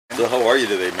So how are you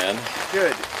today, man?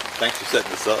 Good. Thanks for setting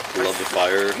this up. We love the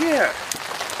fire. Yeah.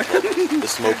 The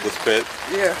smokeless pit.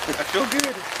 Yeah, I feel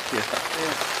good. Yeah. Yeah.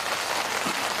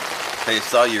 Hey, I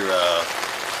saw your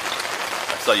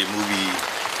movie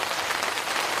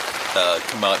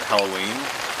come out Halloween.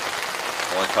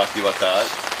 I want to talk to you about that.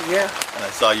 Yeah. And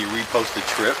I saw you reposted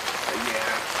Trip. Yeah.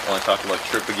 I want to talk about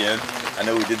Trip again. I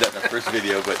know we did that in our first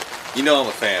video, but you know I'm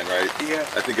a fan, right? Yeah.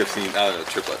 I think I've seen, I don't know,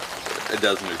 Trip a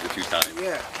dozen or a few times.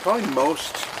 Yeah. Probably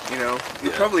most, You're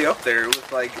probably up there with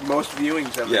like most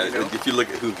viewings of it, if you look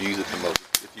at who views it the most,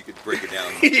 if you could break it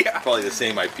down, yeah. Probably the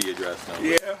same IP address number.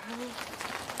 Yeah.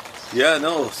 Yeah,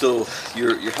 no, so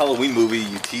your Halloween movie,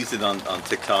 you teased it on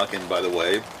TikTok, and by the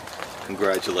way,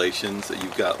 congratulations,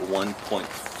 you've got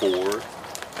 1.4,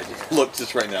 I just looked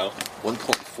just right now,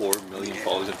 1.4 million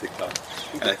followers on TikTok,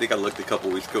 and I think I looked a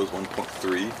couple weeks ago, it was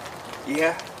 1.3.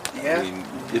 Yeah, yeah. I mean,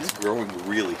 it's growing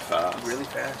really fast. Really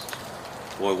fast.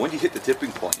 Boy, when did you hit the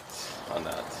tipping point on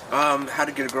that? How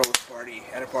to Get a Girl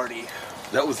at a party.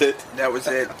 That was it? That was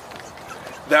it.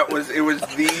 It was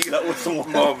the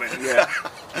moment, yeah.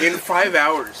 In 5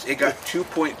 hours, it got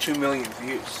 2.2 million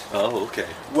views. Oh, okay.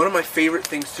 One of my favorite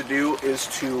things to do is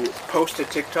to post a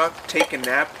TikTok, take a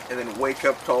nap, and then wake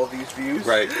up to all these views.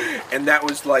 Right. And that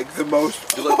was like the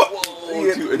most... You're like, whoa,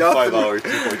 in 5 hours,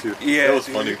 2.2. Yeah, that was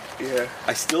funny. Yeah.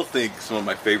 I still think some of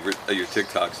my favorite of your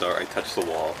TikToks are I Touched the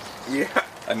Wall. Yeah.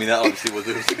 I mean, that obviously was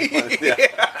fun. Yeah.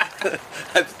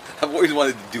 I've always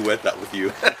wanted to duet that with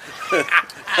you.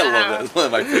 I love that. It's one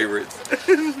of my favorites.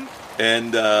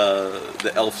 And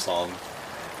the Elf song.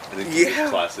 I think it's a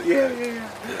classic. Yeah, right?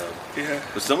 Yeah.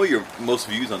 But some of your most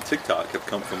views on TikTok have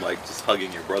come from like just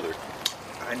hugging your brother.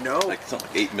 I know. Like something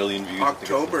like 8 million views.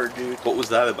 October, dude. What was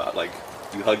that about? Like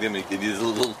you hugged him and he did these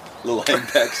little hand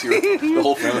pecks. The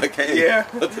whole family like, hey. Yeah.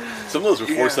 Some of those were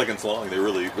 4 seconds long. They're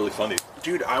really, really funny.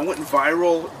 Dude, I went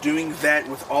viral doing that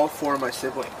with all 4 of my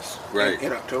siblings. Right.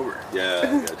 In October.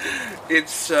 Yeah.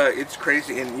 It's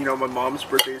crazy, and my mom's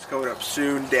birthday is coming up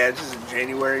soon. Dad's is in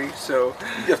January, so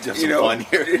you have to have some fun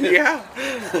here. Yeah.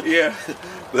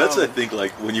 But that's I think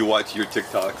like when you watch your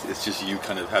TikToks, it's just you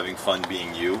kind of having fun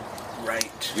being you.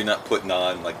 Right. You're not putting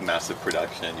on like massive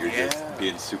production. You're just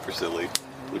being super silly,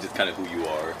 which is kind of who you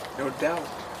are. No doubt.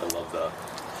 I love that.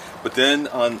 But then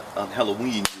on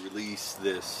Halloween, you released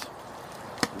this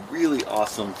really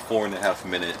awesome 4.5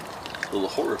 minute little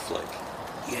horror flick.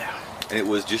 Yeah. And it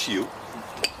was just you.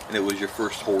 And it was your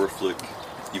first horror flick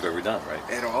you've ever done, right?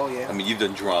 At all, yeah. I mean, you've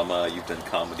done drama, you've done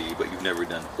comedy, but you've never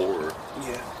done horror.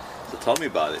 Yeah. So tell me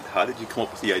about it. How did you come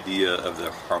up with the idea of the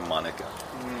harmonica?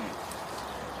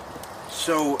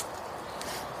 So,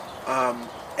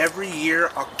 every year,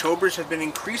 Octobers have been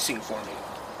increasing for me.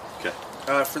 Okay.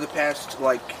 For the past, 3.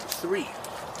 What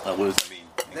does that mean,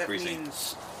 increasing? That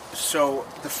means, so,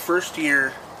 the first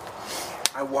year,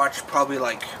 I watched probably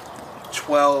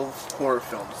 12 horror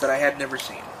films that I had never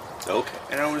seen. Okay.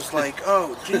 And I was like,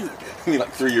 oh, dude. You mean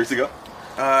like 3 years ago?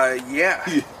 Yeah.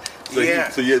 So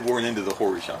you had worn into the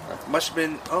horror genre. Must have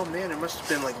been, it must have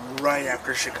been right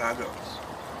after Chicago.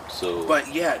 So. But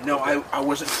yeah, no, okay. I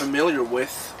wasn't familiar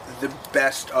with the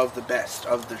best of the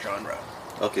genre.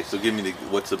 Okay, so give me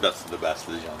what's the best of the best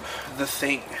of the genre? The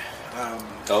Thing.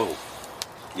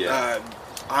 Yeah.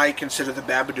 I consider The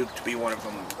Babadook to be one of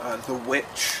them. The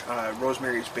Witch,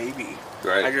 Rosemary's Baby.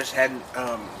 Right. I just hadn't...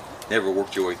 never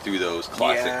worked your way through those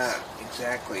classics. Yeah,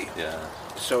 exactly. Yeah.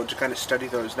 So to kind of study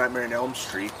those, Nightmare on Elm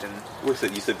Street, and... What is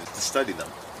it? You said to study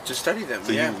them. To study them,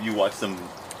 so yeah. you watch them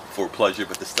for pleasure,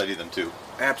 but to study them too.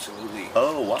 Absolutely.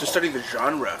 Oh, wow. To study the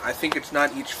genre. I think it's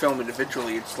not each film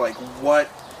individually. It's like, what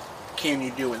can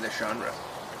you do in this genre?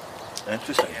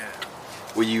 Interesting. Yeah.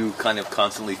 Were you kind of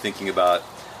constantly thinking about,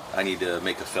 I need to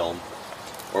make a film?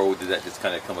 Or did that just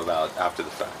kind of come about after the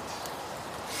fact?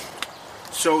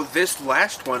 So this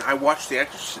last one, I watched The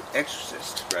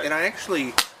Exorcist. Right. And I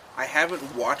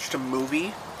haven't watched a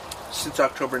movie since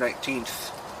October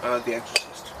 19th, The Exorcist.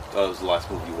 Oh, it was the last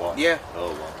movie you watched? Yeah.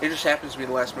 Oh, wow. It just happens to be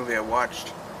the last movie I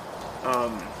watched.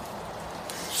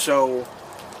 So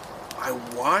I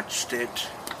watched it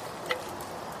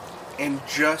and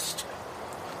just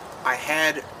I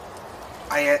had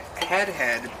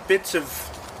bits of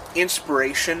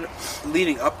inspiration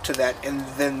leading up to that, and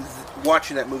then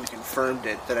watching that movie confirmed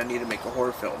it that I need to make a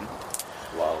horror film.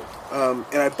 Wow.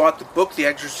 And I bought the book The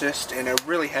Exorcist, and I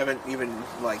really haven't even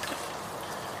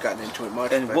gotten into it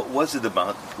much. And what was it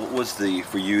about? What was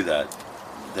for you that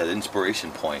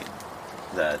inspiration point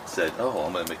that said, "Oh,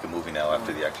 I'm going to make a movie now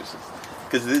after The Exorcist"?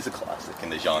 Because it is a classic in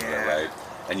the genre, right?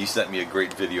 And you sent me a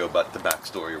great video about the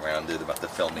backstory around it, about the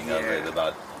filming of it,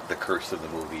 about the curse of the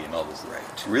movie, and all this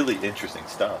really interesting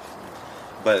stuff.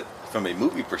 But from a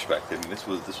movie perspective, I mean, this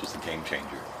was a game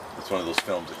changer. It's one of those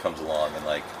films that comes along and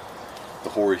like the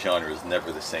horror genre is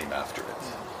never the same after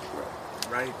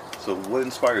it. Right. So what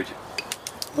inspired you?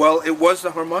 Well, it was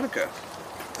the harmonica.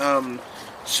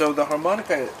 So the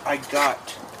harmonica I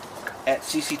got at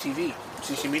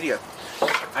CC Media.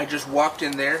 I just walked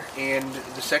in there, and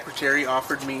the secretary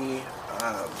offered me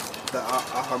a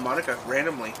harmonica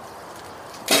randomly.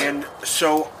 And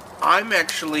so I'm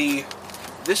actually...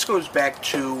 This goes back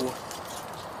to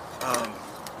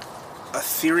a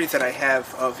theory that I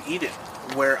have of Eden,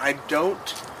 where I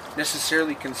don't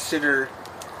necessarily consider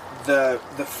the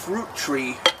fruit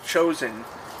tree chosen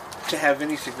to have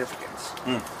any significance.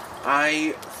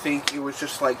 I think it was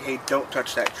just like, hey, don't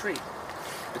touch that tree.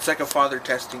 It's like a father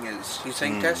testing is. He's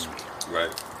saying, test me.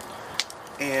 Right.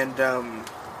 And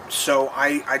so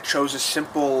I chose a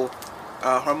simple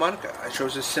harmonica. I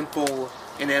chose a simple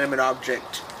inanimate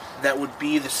object that would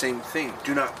be the same thing.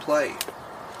 Do not play.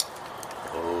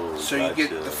 Oh, so gotcha. you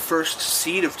get the first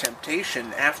seed of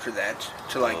temptation after that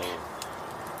to like,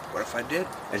 what if I did?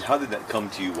 And how did that come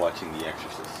to you watching The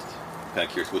Exorcist? I'm kind of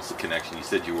curious, what's the connection? You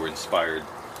said you were inspired.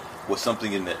 Was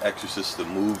something in The Exorcist, the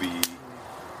movie,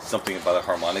 something about a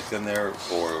harmonica in there?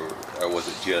 Or was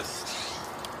it just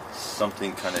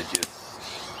something kind of just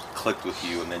clicked with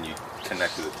you and then you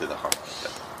connected it to the harmonica?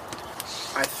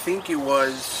 I think it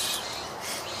was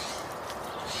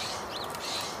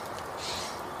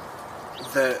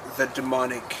the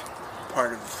demonic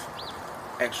part of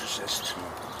Exorcist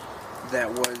that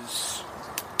was,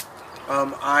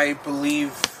 I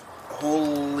believe,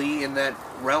 wholly in that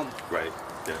realm. Right.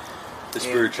 Yeah. The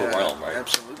spiritual realm, right?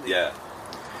 Absolutely. Yeah.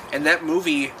 And that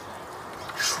movie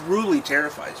truly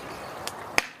terrifies me.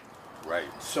 Right.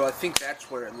 So I think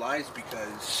that's where it lies,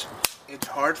 because it's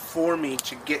hard for me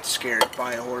to get scared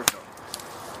by a horror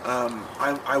film.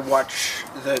 I watch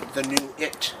the new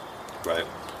It. Right.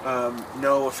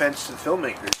 No offense to the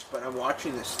filmmakers, but I'm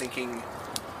watching this thinking,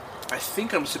 I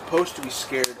think I'm supposed to be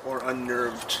scared or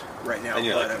unnerved right now. And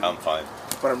you're like, I'm fine.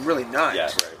 But I'm really not. Yeah,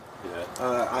 right.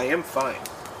 Yeah. I am fine.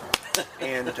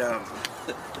 And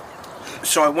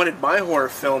so I wanted my horror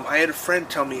film. I had a friend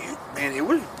tell me, man, it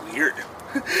was weird.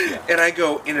 Yeah. And I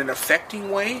go, in an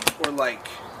affecting way, or like,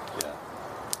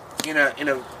 yeah, in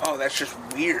a oh, that's just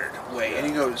weird way. Yeah. And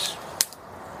he goes,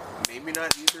 maybe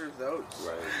not either of those.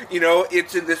 Right. You know,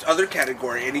 it's in this other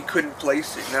category, and he couldn't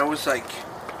place it. And I was like,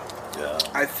 yeah.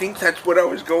 I think that's what I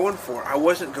was going for. I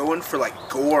wasn't going for like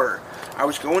gore. I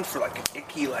was going for like an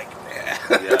icky, like,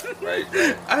 Yeah, right.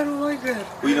 I don't like that.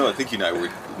 Well, you know, I think you and I were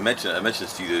I mentioned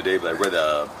this to you the other day, but I read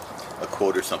a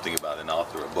quote or something about an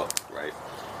author of a book, right?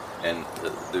 And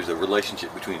there's a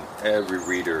relationship between every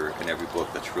reader and every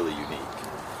book that's really unique.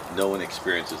 No one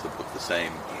experiences the book the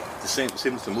same. Same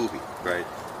as the movie, right?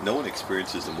 No one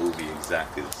experiences the movie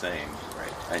exactly the same.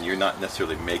 Right. And you're not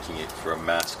necessarily making it for a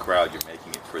mass crowd. You're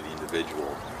making it for the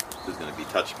individual who's going to be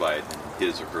touched by it in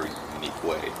his or her unique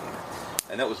way.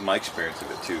 And that was my experience of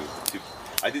it too.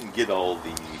 I didn't get all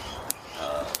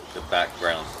the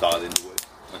background thought into it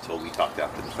until we talked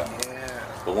after the fact.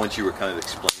 Yeah. But once you were kind of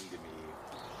explaining to me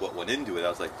what went into it, I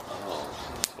was like, oh,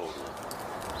 totally.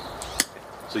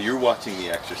 So you're watching The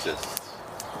Exorcist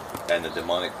and the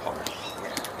demonic part,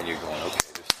 and you're going, okay,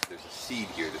 there's a seed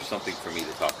here. There's something for me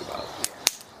to talk about.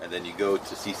 And then you go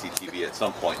to CCTV at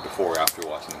some point before or after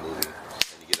watching the movie,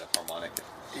 and you get a harmonica.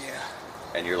 Yeah.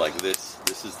 And you're like, this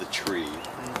is the tree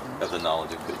of the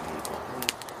knowledge of good and evil.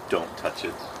 Don't touch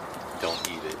it. Don't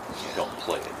eat it. Don't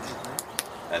play it.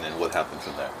 And then what happened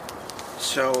from there?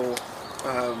 So,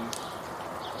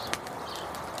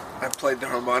 I played the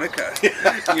harmonica.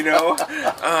 You know?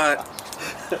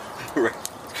 Right.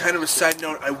 Kind of a side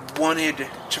note, I wanted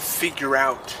to figure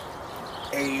out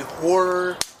a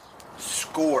horror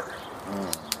score.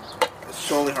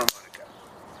 Solely harmonica.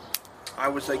 I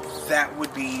was like, that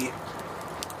would be...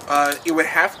 it would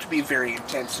have to be very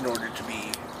intense in order to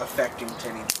be affecting to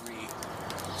any degree.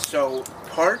 So,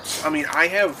 parts... I mean, I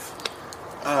have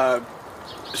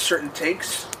certain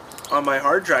takes on my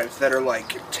hard drive that are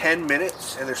like 10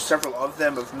 minutes, and there's several of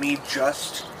them of me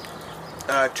just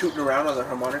tooting around on the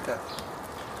harmonica.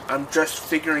 I'm just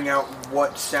figuring out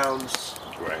what sounds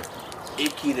Right.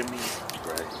 icky to me.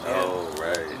 Right. Yeah. Oh,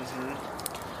 right.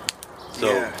 Mm-hmm. So,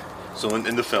 Yeah. so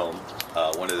in the film,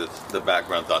 one of the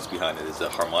background thoughts behind it is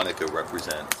that harmonica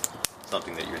represents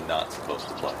something that you're not supposed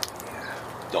to play. Yeah.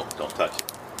 Don't touch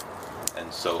it.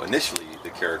 And so initially, the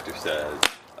character says,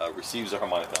 receives a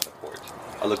harmonica on the porch.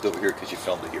 I looked over here because you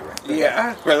filmed it here, right?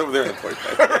 Yeah. Right over there on the porch.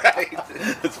 Right.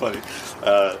 That's funny.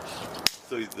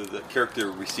 So the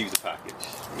character receives a package.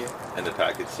 Yeah. And the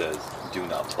package says, do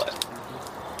not play.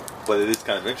 But it is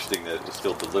kind of interesting that it was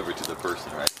still delivered to the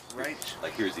person, right? Right.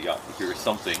 Like here's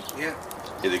something. Yeah.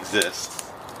 It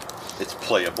exists. It's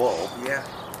playable. Yeah.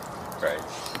 Right.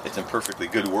 It's in perfectly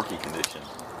good working condition,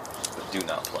 but do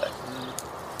not play.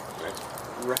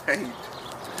 Right. Right.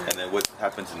 And then what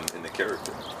happens in the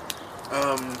character?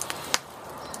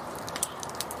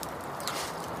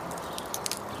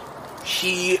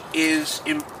 He is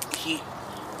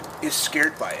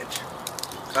scared by it.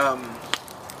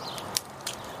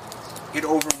 It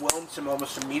overwhelms him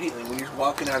almost immediately when he's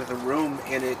walking out of the room,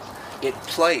 and it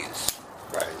plays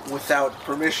without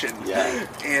permission. Yeah.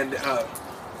 And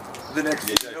the next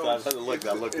thing you know, that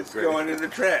look is it's great. going in the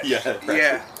trash. Yeah.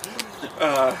 Yeah.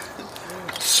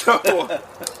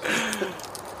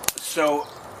 So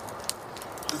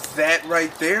that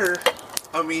right there,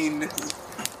 I mean,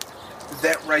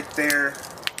 that right there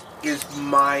is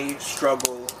my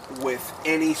struggle with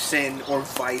any sin or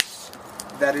vice.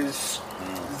 That is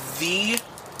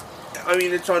I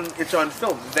mean, it's on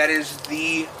film. That is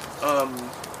the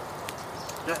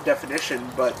not definition,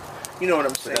 but you know what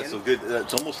I'm saying. That's so good.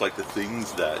 It's almost like the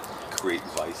things that create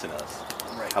vice in us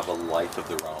have a life of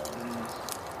their own.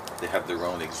 They have their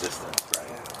own existence, right?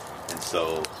 Yeah. And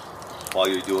so while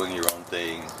you're doing your own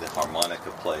thing, the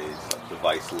harmonica plays, like the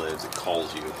vice lives, it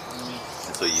calls you.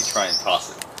 And so you try and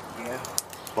toss it. Yeah.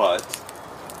 But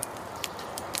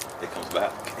it comes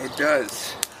back. It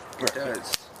does. It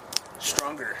does.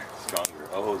 Stronger.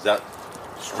 Oh, is that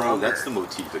stronger? Oh, that's the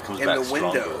motif. It comes in back the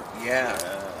window.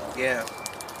 stronger. Yeah.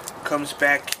 Comes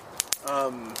back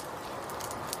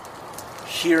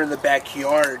here in the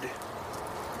backyard,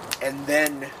 and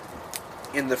then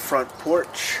in the front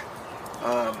porch.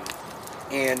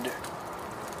 And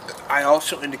I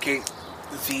also indicate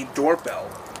the doorbell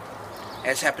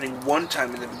as happening one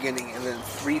time in the beginning, and then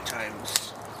 3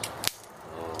 times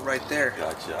right there.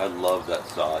 Gotcha. I love that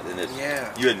thought. And if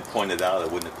you hadn't pointed out, I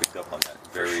wouldn't have picked up on that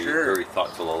very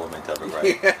thoughtful element of it,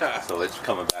 right? Yeah. So it's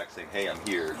coming back saying, hey, I'm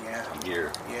here. Yeah. I'm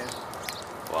here. Yeah.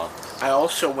 Wow. I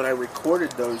also, when I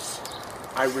recorded those,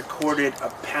 I recorded a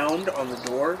pound on the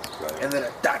door, and then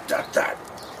a dot, dot, dot,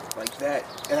 like that.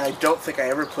 And I don't think I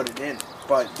ever put it in,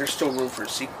 but there's still room for a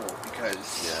sequel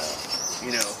because,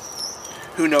 you know,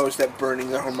 who knows that burning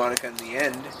the harmonica in the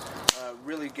end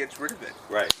really gets rid of it.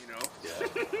 Right. You know? Yeah.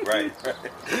 Right.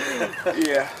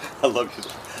 Yeah. I love it.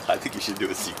 I think you should do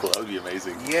a sequel. That would be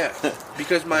amazing. Yeah.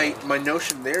 Because my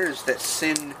notion there is that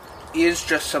sin is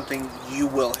just something you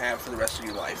will have for the rest of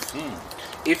your life.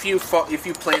 If you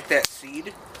plant that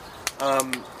seed,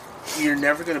 you're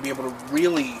never going to be able to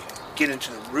really get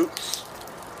into the roots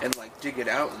and like dig it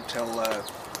out until we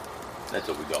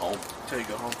go home. Until you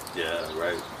go home. Yeah,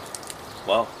 right.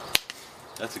 Well,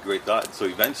 that's a great thought. So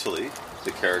eventually,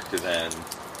 the character then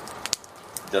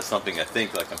does something. I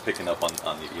think, like I'm picking up on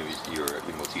your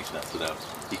motif now. So now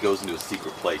he goes into a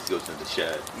secret place. He goes into the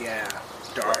shed. Yeah,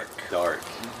 dark,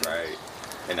 right,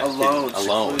 and alone,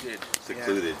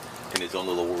 secluded in his own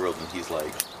little world. And he's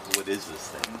like, "What is this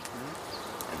thing?"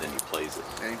 And then he plays it.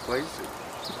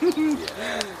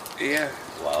 Yeah. Yeah.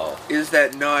 Wow. Is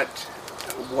that not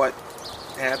what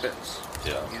happens?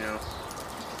 Yeah. You know.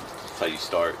 That's how you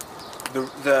start.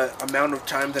 The amount of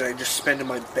time that I just spend in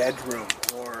my bedroom,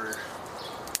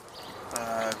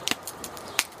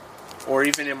 or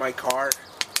even in my car,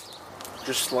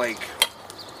 just like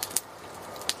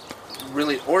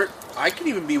really, or I could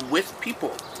even be with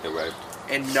people,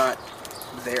 and not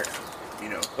there, you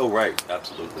know. Oh, right,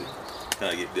 absolutely.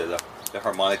 Kind of the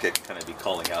harmonica can kind of be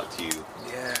calling out to you.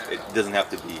 Yeah. It doesn't have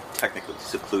to be technically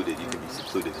secluded. You can be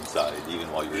secluded inside, even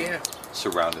while you're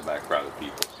surrounded by a crowd of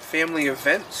people. Family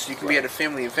events. You can be at a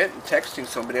family event and texting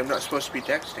somebody. I'm not supposed to be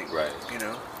texting. Right. You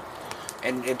know.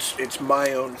 And it's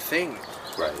my own thing.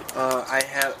 Right.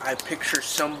 I picture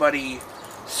somebody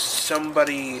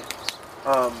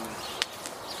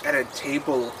at a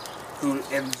table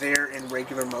and they're in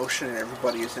regular motion and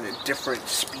everybody is in a different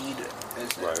speed as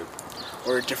them,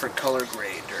 or a different color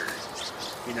grade, or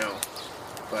you know.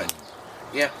 But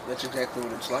yeah, that's exactly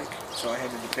what it's like. So I had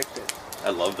to depict it. I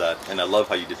love that, and I love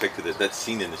how you depicted it. That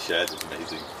scene in the shed is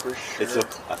amazing. For sure.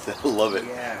 I love it.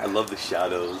 Yeah. I love the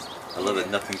shadows. I love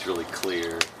that nothing's really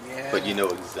clear. Yeah. But you know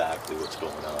exactly what's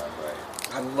going on, right?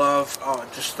 I love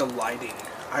just the lighting.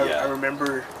 I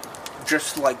remember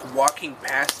just like walking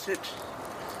past it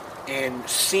and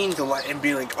seeing the light and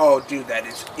being like, oh dude, that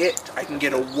is it. I can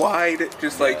get a wide,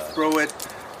 just like throw it,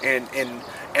 and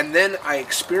then I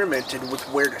experimented with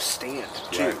where to stand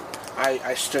too. Right.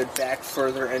 I stood back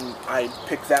further and I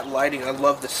picked that lighting. I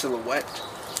love the silhouette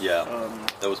Yeah,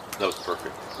 that was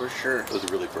perfect. For sure. That was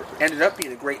really perfect. Ended up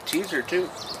being a great teaser too.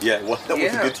 Yeah, well, that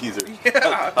was a good teaser.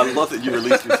 Yeah. I love that you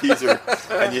released your teaser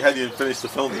and you hadn't even finished the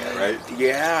film yet, right?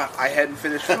 Yeah, I hadn't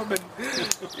finished filming.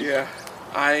 Yeah,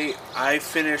 I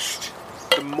finished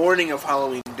the morning of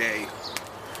Halloween Day,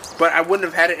 but I wouldn't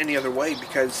have had it any other way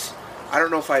because I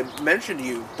don't know if I mentioned to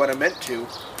you, but I meant to.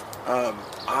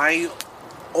 I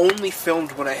only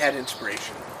filmed when I had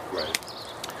inspiration. Right.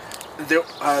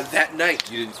 That night.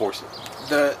 You didn't force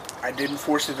it. I didn't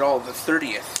force it at all. The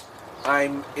 30th.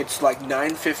 It's like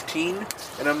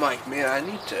 9:15, and I'm like, man, I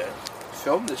need to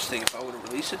film this thing if I want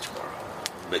to release it tomorrow.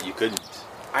 But you couldn't.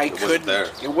 It couldn't.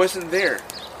 It wasn't there.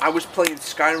 I was playing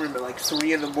Skyrim at like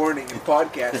 3 in the morning and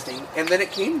podcasting, and then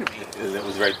it came to me. And it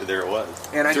was right there. It was.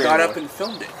 And I got up and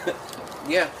filmed it.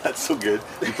 Yeah. That's so good.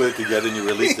 You put it together and you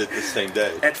released it the same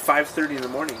day. At 5:30 in the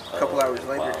morning, a couple hours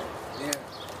later. Wow. Yeah.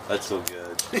 That's so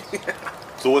good.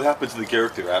 So what happens to the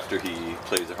character after he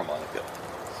plays the harmonica?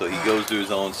 So he goes to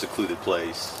his own secluded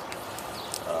place.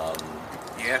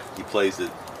 Yeah. He plays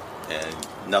it, and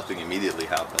nothing immediately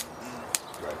happens.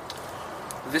 Right.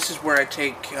 This is where I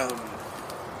take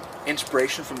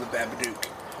inspiration from the Babadook,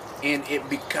 and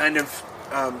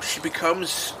she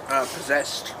becomes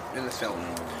possessed in the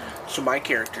film. So my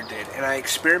character did, and I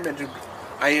experimented.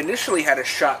 I initially had a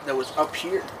shot that was up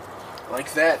here,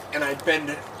 like that, and I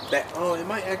bend that. Oh, it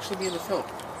might actually be in the film.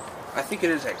 I think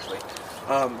it is actually.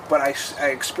 But I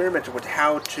experimented with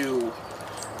how to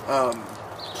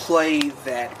play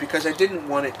that because I didn't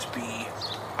want it to be.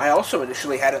 I also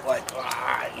initially had it like,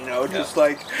 just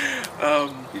like.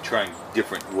 You're trying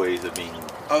different ways of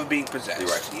being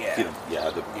possessed. Right.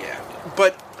 Yeah.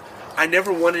 But I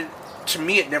never wanted. To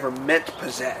me, it never meant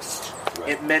possessed. Right.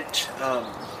 It meant.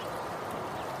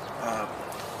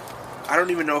 I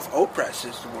don't even know if oppress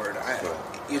is the word.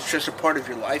 It's just a part of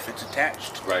your life. It's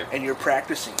attached. Right. And you're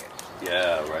practicing it.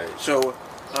 Yeah. Right. So.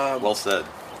 Well said.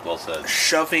 Well said.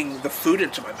 Shoving the food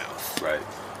into my mouth. Right.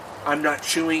 I'm not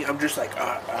chewing. I'm just like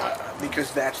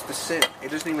because that's the sin. It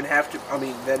doesn't even have to. I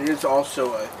mean, that is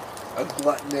also a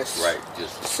gluttonous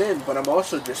just sin. But I'm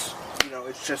also just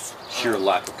it's just sheer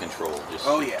lack of control. Just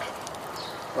oh yeah.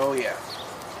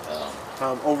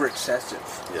 Over excessive.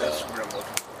 Yeah. That's what I'm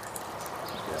looking for.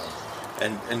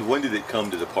 Yeah. And when did it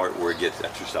come to the part where it gets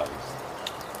exercised?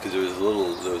 Because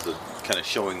there was a kind of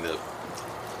showing the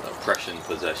oppression,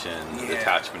 possession, the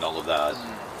attachment, all of that.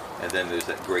 And then there's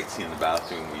that great scene in the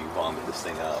bathroom where you vomit this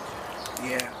thing out.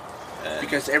 Yeah. And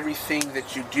because everything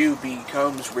that you do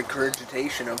becomes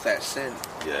regurgitation of that sin.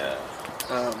 Yeah.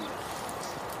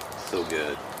 So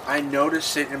good. I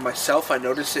notice it in myself. I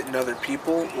notice it in other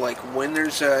people. Like when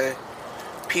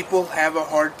people have a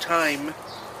hard time.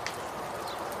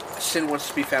 Sin wants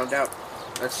to be found out.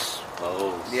 That's.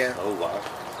 Oh. Yeah. Oh wow.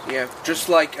 Yeah, just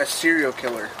like a serial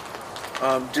killer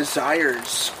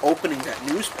desires opening that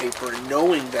newspaper and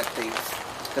knowing that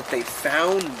they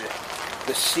found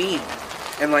the scene,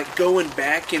 and like going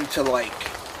back into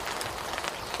like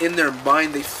in their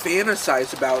mind they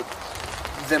fantasize about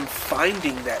them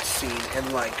finding that scene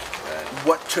and like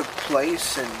what took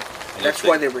place, and that's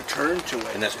why they return to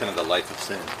it. And that's kind of the life of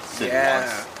sin.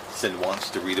 Sin wants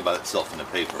to read about itself in the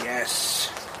paper. Yes.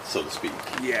 So to speak.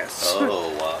 Yes. Oh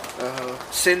wow.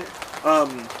 Sin.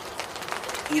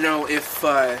 If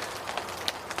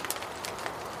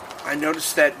I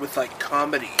noticed that with like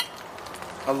comedy,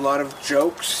 a lot of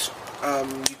jokes,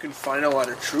 you can find a lot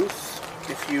of truth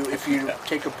if you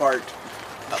take apart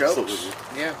jokes.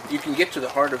 Absolutely. Yeah, you can get to the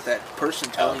heart of that person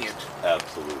telling it.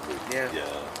 Absolutely. Yeah.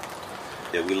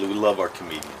 Yeah, we love our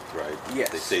comedians, right? Yes.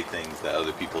 They say things that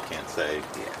other people can't say.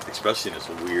 Yeah. Especially in this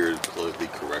weird, politically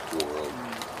correct world.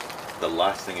 The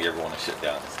last thing you ever want to shut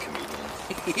down is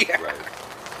comedians. Yeah. Right.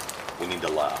 We need to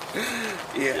laugh.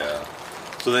 Yeah.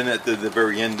 So then at the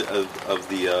very end of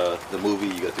the movie,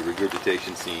 you got the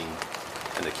regurgitation scene,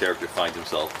 and the character finds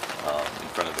himself in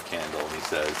front of the candle, and he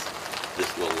says, "This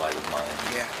little light of mine."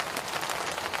 Yeah.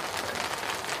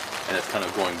 And it's kind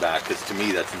of going back, because to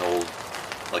me that's an old,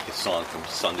 like a song from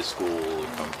Sunday school, or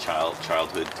from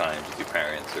childhood times with your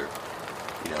parents, or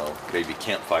maybe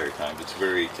campfire times. It's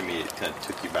very, to me, it kind of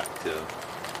took you back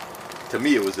to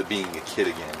me it was being a kid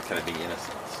again, kind of being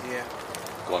innocent. Yeah.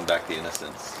 Going back to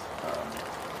innocence,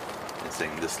 and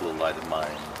saying, "This little light of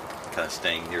mine," kind of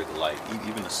staying near the light,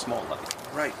 even a small light.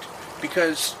 Right.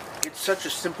 Because it's such a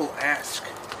simple ask.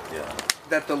 Yeah.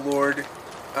 That the Lord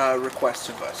requests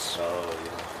of us. Oh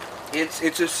yeah.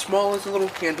 It's as small as a little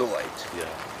candlelight. Yeah.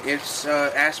 It's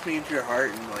ask me into your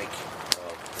heart and like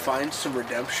find some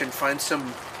redemption, find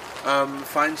some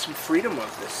freedom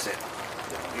of this sin.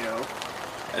 Yeah.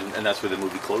 And that's where the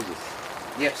movie closes.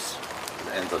 Yes.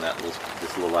 It ends on that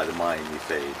this little light of mine, you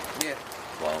fade. Yeah.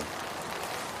 Wow.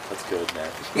 That's good, man.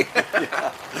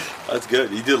 Yeah. That's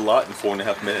good. You did a lot in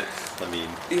 4.5 minutes. I mean,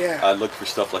 Yeah. I looked for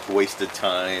stuff like wasted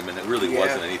time, and it really Yeah.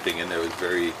 wasn't anything in there. It was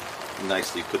very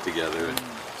nicely put together. And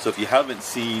so if you haven't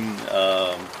seen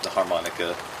the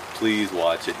harmonica, please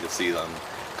watch it. You'll see it on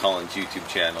Colin's YouTube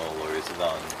channel, or is it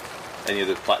on any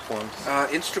other platforms?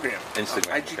 Instagram.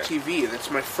 Instagram, IGTV.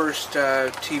 That's my first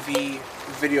TV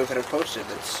video that I've posted.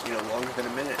 That's longer than a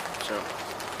minute. So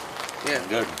yeah.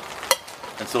 Good.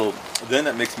 And so then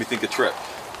that makes me think of Trip,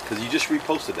 because you just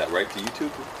reposted that, right, to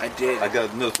YouTube? I did. I got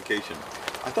a notification.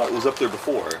 I thought it was up there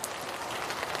before.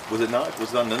 Was it not?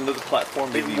 Was it on another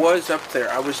platform? Maybe. It was up there.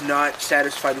 I was not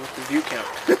satisfied with the view count.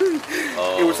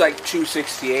 Oh. It was like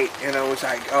 268, and I was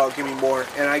like, "Oh, give me more!"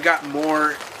 And I got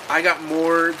more. I got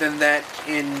more than that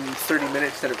in 30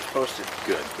 minutes that it was posted.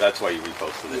 Good. That's why you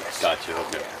reposted it. Yes. Gotcha.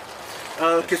 Okay.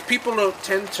 Yeah. Because people don't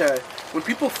tend to. When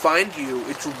people find you,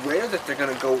 it's rare that they're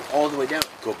going to go all the way down.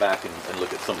 Go back and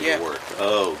look at some of Yeah. your work.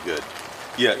 Oh, good.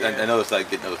 Yeah, Yeah. I noticed I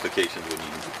get notifications when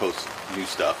you post new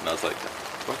stuff, and I was like,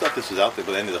 I thought this was out there,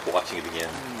 but I ended up watching it again.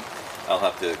 I'll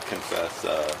have to confess,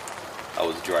 I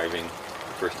was driving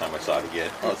the first time I saw it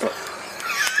again. I was like,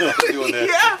 I was doing that.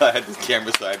 Yeah. I had this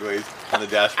camera sideways on the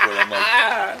dashboard. I'm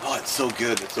like, oh, it's so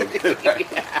good. It's so good.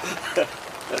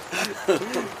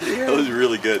 That was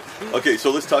really good. Okay,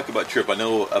 so let's talk about Trip. I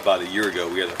know about a year ago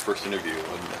we had our first interview, and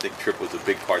I think Trip was a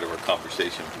big part of our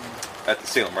conversation at the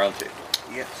Salem Roundtable.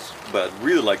 Yes. But I'd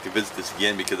really like to visit this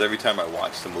again, because every time I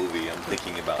watch the movie, I'm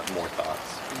thinking about more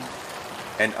thoughts.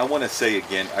 And I want to say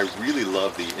again, I really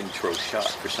love the intro shot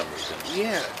for some reason.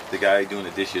 Yeah. The guy doing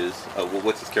the dishes.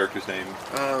 What's his character's name?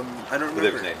 I don't Whatever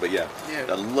remember. his name, but yeah.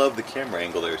 I love the camera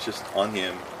angle there. It's just on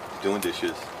him doing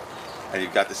dishes. And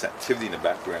you've got this activity in the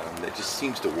background that just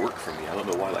seems to work for me. I don't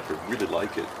know why. Like, I really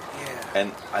like it. Yeah.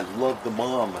 And I love the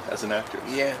mom as an actress.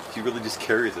 Yeah. She really just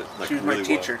carries it. Like, She was really my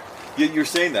teacher. Well. Yeah, you're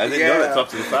saying that. I didn't know that's up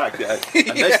to the fact. I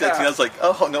mentioned that to you. I was like,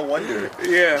 oh, no wonder.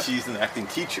 Yeah. She's an acting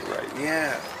teacher, right?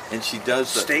 Yeah. And she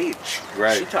does the Stage.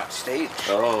 Right. She taught stage.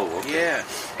 Oh, okay. Yeah.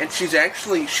 And she's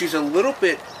a little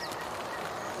bit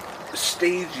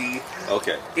stagey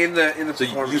Okay. in the So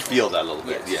performance. you feel that a little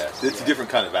bit. Yes. Yeah. It's a different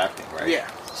kind of acting, right? Yeah.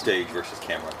 Stage versus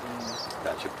camera.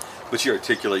 Gotcha. But she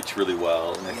articulates really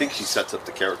well, and I think she Yes. sets up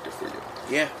the character for you.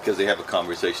 Yeah. Because they have a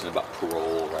conversation about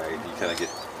parole, right? You kind of get,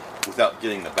 without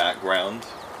getting the background,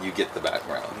 you get the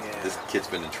background. Yeah. This kid's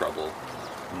been in trouble.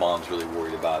 Mom's really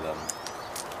worried about him.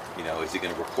 Is he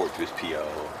going to report to his PO?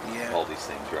 Yeah. All these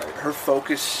things, right? Her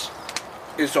focus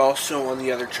is also on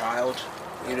the other child.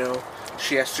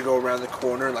 She has to go around the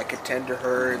corner, like attend to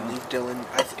her and leave Dylan.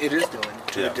 It is Dylan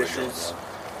to the right, dishes.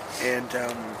 yeah. And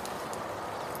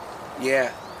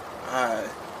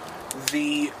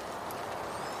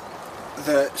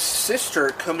the sister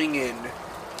coming in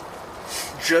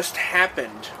just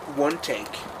happened one take,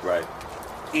 Right.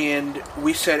 and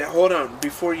we said, "Hold on,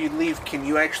 before you leave, can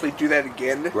you actually do that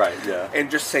again?" Right, yeah.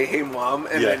 And just say, "Hey, mom,"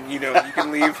 and Yeah. then you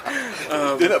can leave.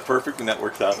 Isn't that perfect when that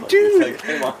works out? Like, Dude. it's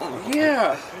like, hey, Mom.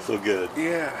 Yeah, So good.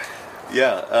 yeah,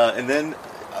 Yeah, and then,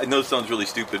 I know it sounds really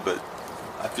stupid, but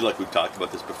I feel like we've talked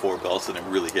about this before, but all of a sudden it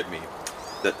really hit me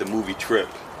that the movie Trip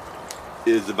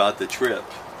is about the trip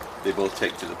they both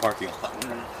take to the parking lot.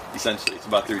 Essentially, it's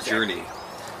about their journey.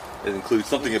 It includes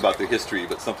something about their history,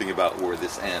 but something about where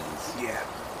this ends. yeah,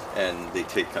 And they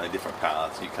take kind of different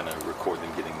paths. You kind of record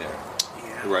them getting there,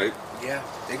 yeah, right? yeah,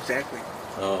 exactly.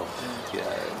 Oh,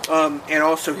 yeah. And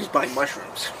also he's buying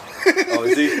mushrooms. Oh,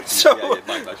 is he? So- yeah,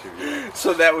 my mushroom, yeah.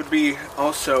 So that would be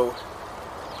also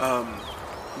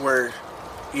where,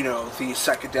 the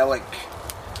psychedelic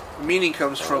meaning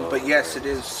comes from. Oh, but yes, right. it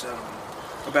is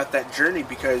about that journey,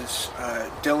 because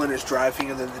Dylan is driving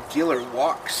and then the dealer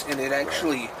walks, and it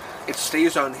actually it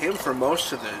stays on him for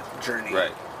most of the journey.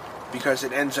 Right. Because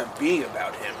it ends up being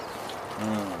about him.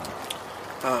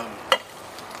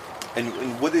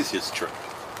 And what is his trip?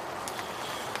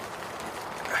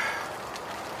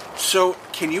 So,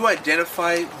 can you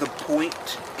identify the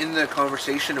point in the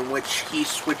conversation in which he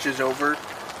switches over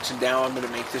to now I'm going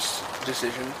to make this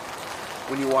decision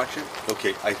when you watch it?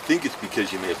 Okay, I think it's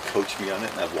because you may have coached me on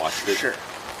it and I've watched it. Sure.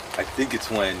 I think it's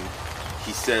when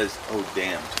he says, oh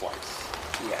damn, twice.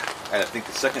 Yeah. And I think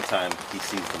the second time he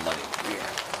sees the money. Yeah.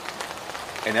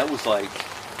 And that was like,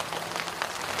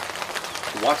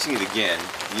 watching it again,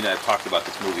 you know, I've talked about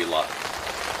this movie a lot.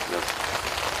 He goes,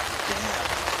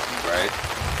 damn, right?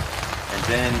 And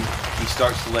then he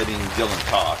starts letting Dylan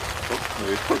talk.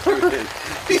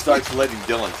 He starts letting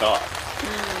Dylan talk.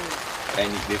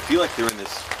 And they feel like they're in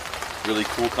this really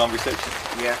cool conversation.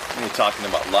 Yeah. And they're talking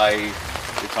about life,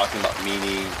 They're talking about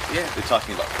meaning. Yeah. They're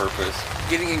talking about purpose.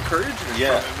 Getting encouragement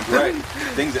Yeah, from him. right.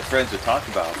 Things that friends would talk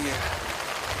about. Yeah.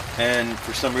 And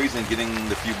for some reason, getting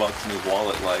the few bucks in his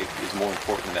wallet, like, is more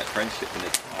important than that friendship. And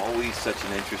it's always such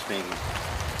an interesting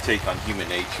take on human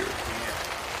nature. Yeah.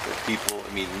 That people,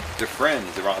 I mean, they're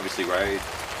friends. They're obviously right.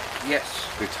 Yes.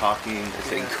 They're talking.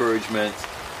 It's encouragement.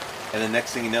 And the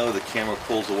next thing you know, the camera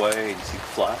pulls away and you see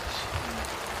the flash.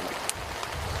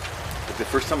 Like the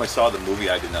first time I saw the movie,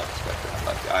 I did not expect that.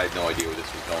 Like, I had no idea where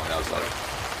this was going. I was like,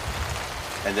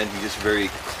 and then he just very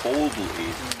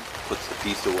coldly puts the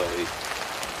piece away,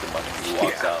 the money, he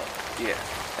walks out. Yeah.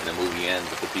 And the movie ends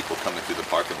with the people coming through the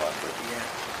parking lot. But yeah.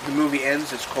 The movie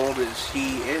ends as cold as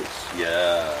he is.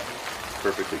 Yeah.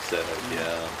 Perfectly said.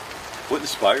 Yeah. What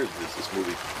inspired this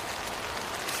movie?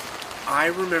 I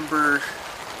remember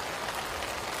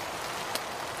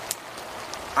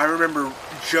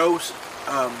Joe's,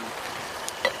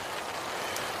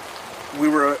 we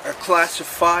were a class of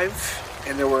 5,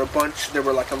 and there were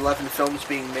like 11 films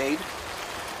being made.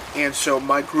 And so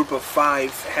my group of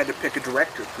 5 had to pick a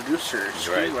director, producer,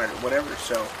 screenwriter, whatever.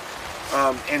 So,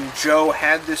 and Joe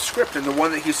had this script, and the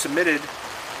one that he submitted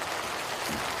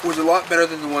was a lot better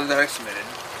than the one that I submitted.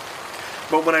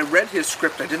 But when I read his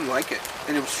script, I didn't like it,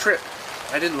 and it was Trip.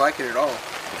 I didn't like it at all.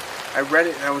 I read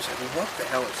it, and I was like, what the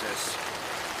hell is this?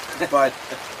 But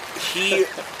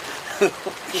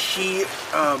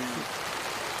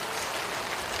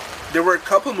there were a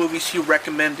couple movies he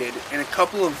recommended, and a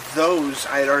couple of those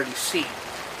I had already seen.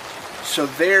 So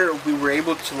there, we were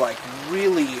able to like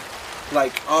really,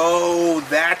 like, oh,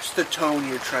 that's the tone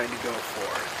you're trying to go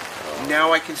for.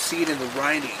 Now I can see it in the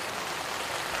writing.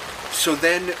 So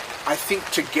then, I think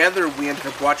together we ended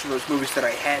up watching those movies that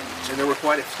I hadn't, and there were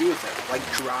quite a few of them, like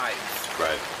Drive.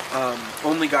 Right.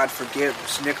 Only God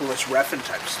Forgives, Nicholas Refn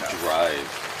type stuff. Drive.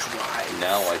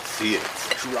 Now I see it.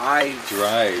 Drive.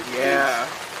 Yeah.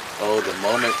 Oh, the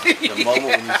moment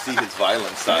when you see his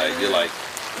violent side, you're like,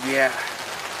 yeah.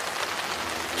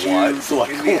 What? Dude,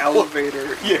 like, in the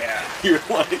elevator. Yeah. You're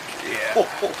like, yeah.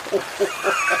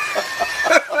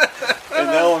 And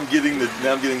now I'm getting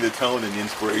the tone and the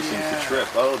inspiration to Trip.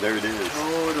 Oh, there it is.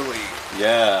 Totally.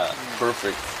 Yeah.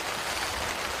 Perfect.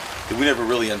 We never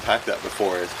really unpacked that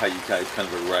before, as how you guys kind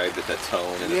of arrived at that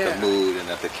tone and at the mood and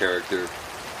at the character.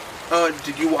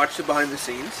 Did you watch the behind the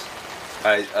scenes?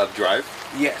 Of Drive?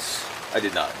 Yes. I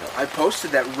did not, no. I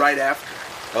posted that right after.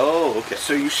 Oh, okay.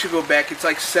 So you should go back. It's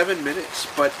like 7 minutes,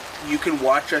 but you can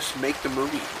watch us make the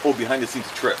movie. Oh, behind the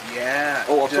scenes Trip. Yeah.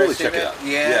 Oh, I'll totally check it out.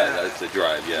 Yeah. Yeah, that's a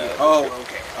Drive, yeah. Oh,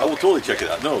 okay. I will totally check it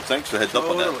out. No, thanks for the heads up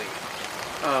on that.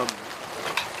 Totally.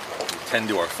 Tend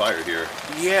to our fire here.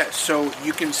 Yeah, so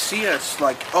you can see us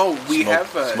like, we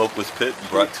have a... Smokeless Pit,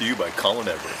 brought to you by Colin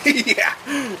Everett. Yeah.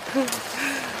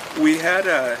 We had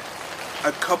a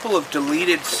couple of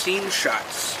deleted scene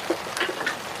shots,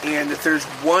 and there's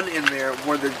one in there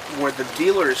where the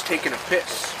dealer is taking a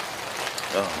piss.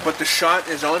 Oh. But the shot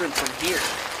is on him from here,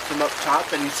 from up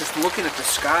top, and he's just looking at the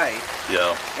sky.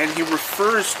 Yeah. And he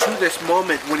refers to this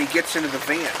moment when he gets into the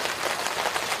van.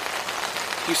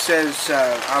 He says,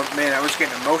 oh man, I was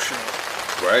getting emotional.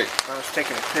 Right. I was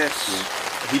taking a piss.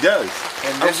 He does.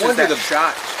 And this is that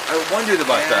shot. I wondered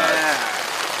about that.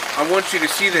 I want you to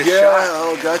see this shot. shot.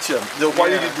 Oh, gotcha. So why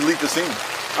did you delete the scene?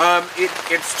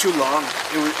 It's too long.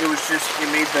 It was just, it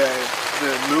made the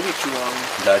movie too long.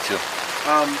 Gotcha.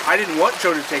 I didn't want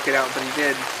Joe to take it out, but he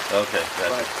did. Okay,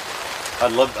 gotcha.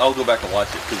 I'll go back and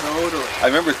watch it. Totally. I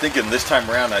remember thinking this time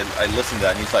around, I listened to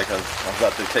that, and he's like, I was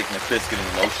out there taking a piss, getting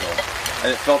emotional. And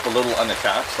it felt a little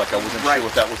unattached, like I wasn't sure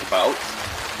what that was about.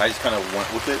 I just kind of went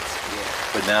with it. Yeah.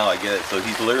 But now I get it. So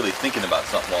he's literally thinking about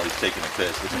something while he's taking a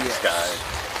piss, looking at the sky.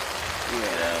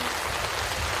 Yeah.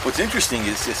 What's interesting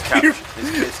is his capture.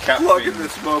 His capturing. Plugging the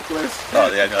smokeless.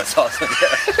 Oh, yeah, no, that's awesome.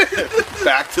 Yeah.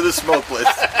 Back to the smokeless.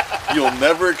 You'll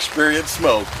never experience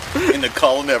smoke in the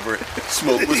Colin Everett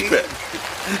smokeless pit.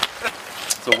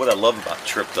 So what I love about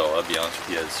Trip, though, I'll be honest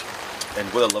with you, is, and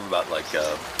what I love about, like,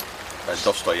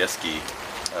 Dostoevsky,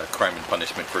 Crime and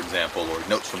Punishment, for example, or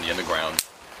Notes from the Underground,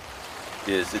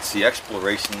 is it's the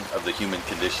exploration of the human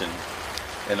condition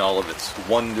and all of its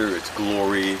wonder, its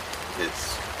glory,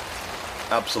 its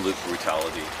absolute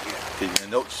brutality. Yeah. The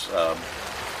Notes,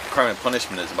 Crime and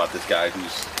Punishment is about this guy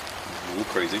who's a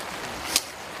little crazy,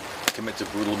 commits a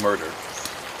brutal murder,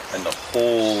 and the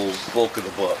whole bulk of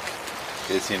the book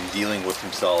is him dealing with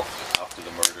himself after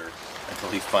the murder until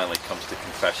he finally comes to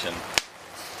confession.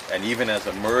 And even as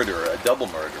a murderer, a double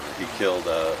murderer, he killed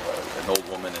an old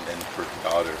woman and her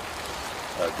daughter,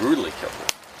 brutally killed her.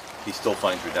 He still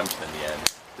finds redemption in the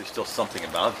end. There's still something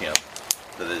about him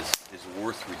that is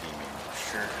worth redeeming.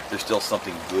 Sure. There's still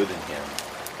something good in him.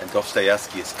 And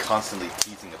Dostoevsky is constantly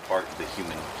teasing apart the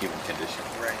human condition.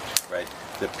 Right?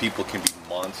 That people can be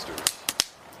monsters,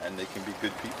 and they can be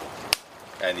good people.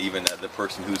 And even the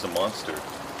person who's a monster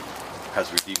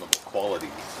has redeemable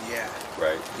qualities. Yeah.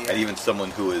 Right? Yeah. And even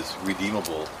someone who is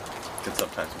redeemable can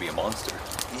sometimes be a monster.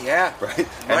 Yeah. Right?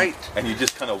 Right. And you're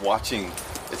just kind of watching,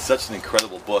 it's such an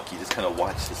incredible book, you just kind of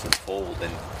watch this unfold.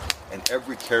 And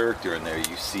every character in there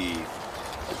you see,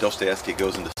 Dostoevsky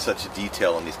goes into such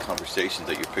detail in these conversations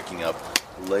that you're picking up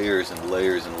layers and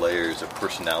layers and layers of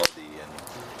personality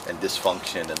and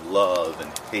dysfunction and love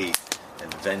and hate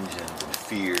and vengeance and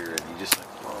fear, and you just like,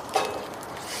 whoa.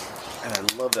 And I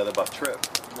love that about Trip.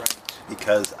 Right.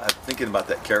 Because I'm thinking about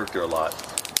that character a lot,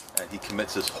 and he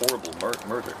commits this horrible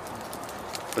murder.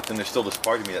 But then there's still this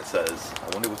part of me that says, I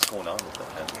wonder what's going on with him.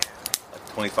 And like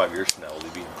 25 years from now, will he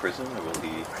be in prison, or will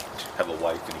he have a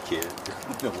wife and a kid?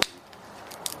 Will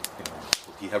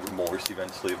he have remorse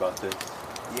eventually about this?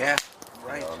 Yeah,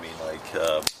 right. I mean, like,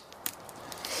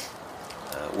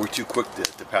 we're too quick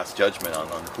to pass judgment on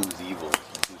who's evil,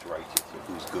 and who's righteous, or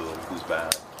who's good, who's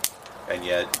bad. And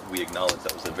yet, we acknowledge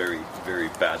that was a very, very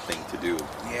bad thing to do.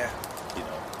 Yeah.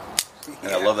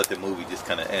 And I love that the movie just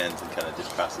kind of ends and kind of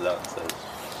just passes out and says,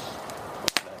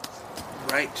 what's next?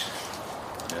 Right.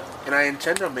 Yeah. And I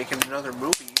intend on making another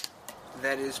movie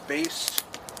that is based,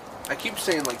 I keep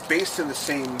saying like based in the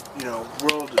same,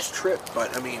 world as Trip,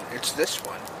 but I mean, it's this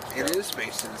one. It is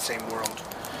based in the same world.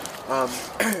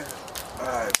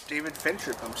 David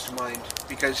Fincher comes to mind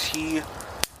because he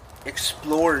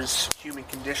explores human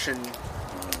condition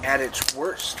at its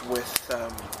worst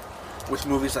with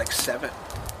movies like Seven,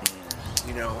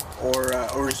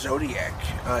 or Zodiac.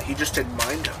 He just did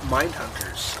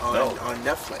Mindhunters on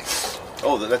Netflix.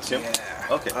 Oh, that's him? Yeah.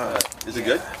 Okay. Is it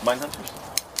good? Mindhunters?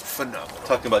 Phenomenal.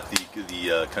 Talking about the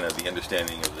kind of the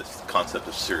understanding of this concept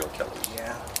of serial killers.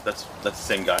 Yeah. That's the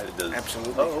same guy that does.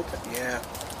 Absolutely. Oh, okay. Yeah.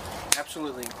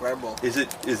 Absolutely incredible. Is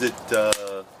it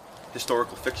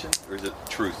historical fiction, or is it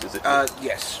truth? Is it?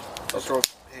 Yes. Okay.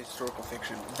 Historical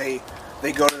fiction. They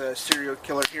go to the serial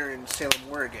killer here in Salem,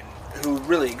 Oregon, who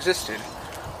really existed,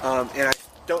 and I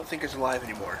don't think is alive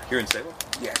anymore. Here in Salem?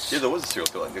 Yes. Yeah, there was a serial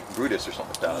killer, like Brutus or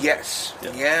something like that. Yes.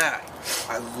 Yeah.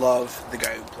 I love the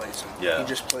guy who plays him. Yeah. He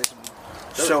just plays him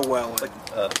so well. Like,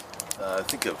 I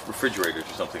think of refrigerators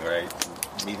or something, right?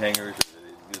 Meat hangers.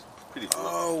 He was pretty cool.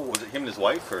 Oh. Was it him and his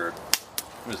wife, or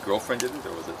his girlfriend did it,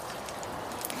 or was it?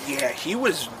 Yeah, he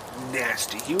was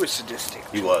nasty. He was sadistic.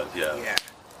 He was, yeah. Yeah.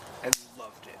 And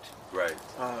loved it. Right.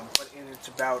 And it's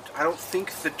about, I don't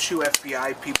think the two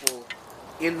FBI people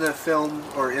in the film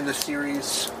or in the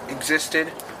series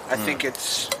existed. I think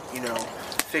it's,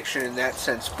 fiction in that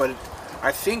sense. But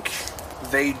I think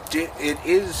it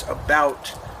is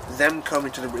about them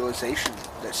coming to the realization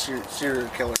that serial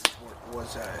killers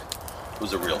was a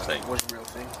real thing. Was a real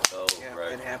thing. Oh, yeah,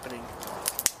 right. And happening.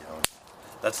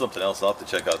 That's something else. I'll have to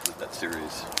check out that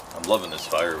series. I'm loving this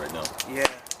fire right now. Yeah.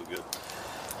 So good.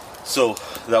 So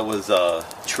that was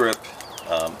Trip.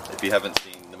 If you haven't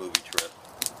seen the movie Trip,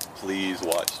 please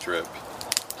watch Trip.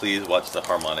 Please watch the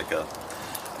harmonica.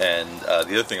 And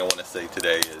the other thing I want to say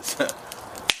today is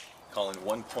Colin,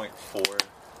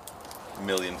 1.4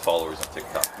 million followers on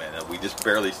TikTok, man. And we just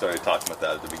barely started talking about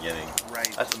that at the beginning.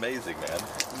 Right. That's amazing, man.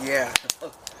 Yeah.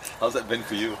 How's that been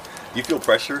for you? Do you feel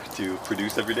pressure to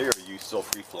produce every day, or are you still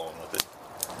free-flowing with it?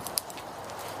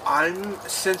 I'm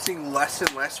sensing less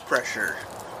and less pressure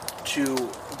to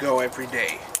go every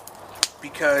day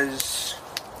because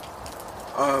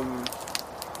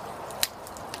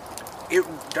it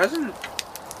doesn't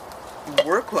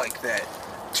work like that.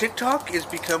 TikTok is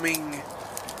becoming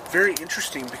very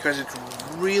interesting because it's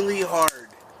really hard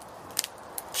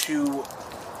to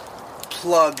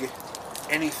plug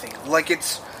anything. Like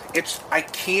it's I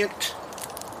can't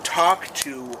talk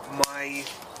to my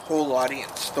whole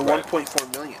audience, the Right.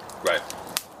 1.4 million. Right.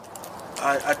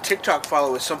 A TikTok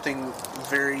follow is something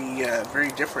very,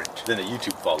 very different. Than a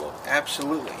YouTube follow.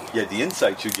 Absolutely. Yeah, the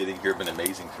insights you're getting here have been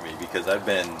amazing for me, because I've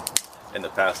in the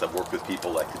past, I've worked with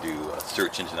people like to do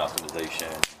search engine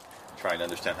optimization, trying to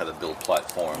understand how to build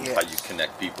platforms, Yes. how you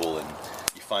connect people, and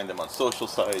you find them on social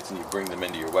sites and you bring them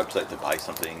into your website to buy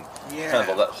something. Yeah. Kind of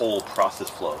all that whole process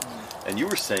flow. And you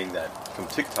were saying that from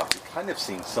TikTok, you're kind of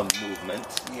seeing some movement,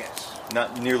 Yes.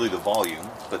 not nearly the volume,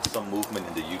 but some movement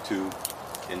into YouTube,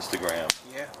 Instagram,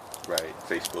 Yeah. right,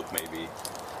 Facebook maybe.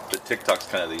 But TikTok's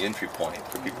kind of the entry point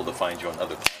for people to find you on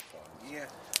other platforms. Yeah.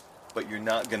 But you're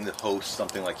not going to host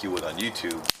something like you would on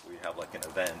YouTube, where you have like an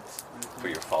event for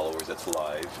your followers that's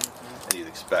live, and you'd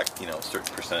expect, you know, a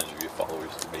certain percentage of your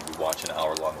followers to maybe watch an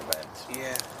hour-long event.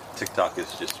 Yeah. TikTok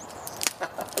is just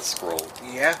a scroll.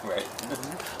 Yeah. Right.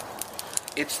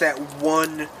 It's that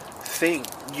one thing.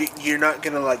 You're not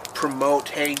gonna like promote,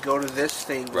 hey, go to this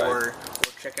thing or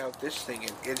check out this thing.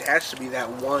 It has to be that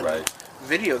one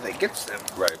video that gets them.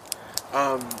 Right.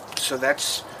 So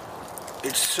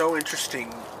it's so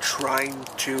interesting trying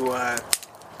to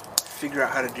figure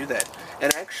out how to do that.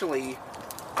 And actually,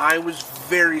 I was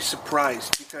very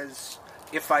surprised because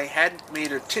if I hadn't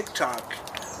made a TikTok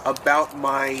about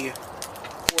my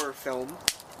horror film,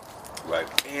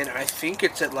 and I think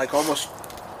it's at like almost,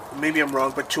 maybe I'm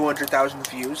wrong, but 200,000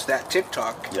 views, that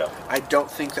TikTok, I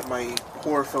don't think that my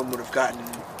horror film would have gotten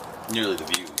nearly the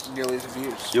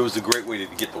views. It was a great way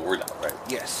to get the word out, right?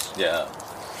 Yes. Yeah.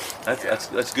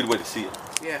 That's a good way to see it.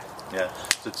 Yeah. Yeah.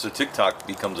 So TikTok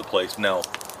becomes a place. Now,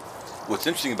 what's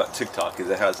interesting about TikTok is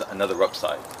it has another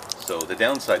upside. So the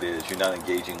downside is you're not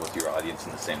engaging with your audience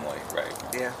in the same way, right?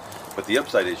 Yeah. But the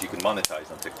upside is you can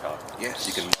monetize on TikTok. Yes.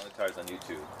 You can monetize on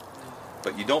YouTube.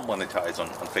 But you don't monetize on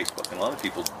Facebook. And a lot of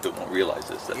people don't realize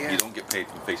this, that you don't get paid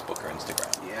from Facebook or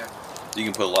Instagram. Yeah. You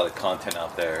can put a lot of content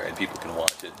out there and people can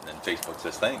watch it, and then Facebook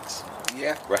says thanks.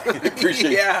 Yeah. Right?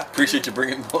 Appreciate you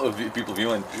bringing people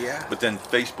viewing. Yeah. But then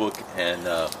Facebook and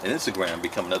Instagram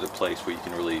become another place where you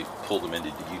can really pull them into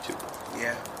YouTube.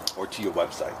 Yeah. Or to your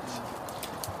website.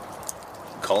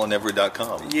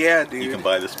 ColinEverett.com. Yeah, dude. You can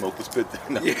buy the smokeless pit there.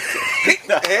 No.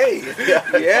 Hey.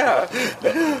 Yeah.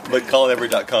 But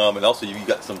ColinEverett.com, and also you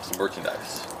got some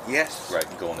merchandise. Yes. Right,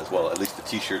 going as well. At least the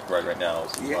T-shirt right now.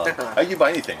 Is, Yeah. you buy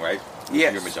anything, right?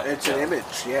 Yes. Your image on It's an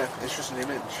image. Yeah. It's just an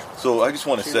image. So I just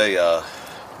want to say,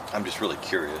 I'm just really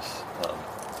curious.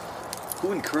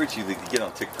 Who encouraged you to get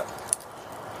on TikTok?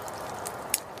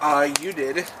 You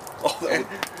did. Oh,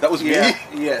 that was me?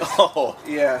 Yes. Oh.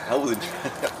 Yeah. I was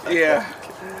Yeah.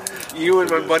 You and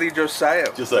my buddy Josiah.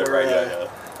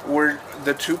 Were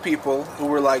the two people who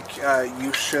were like,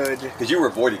 you should... Because you were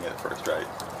avoiding it at first, right?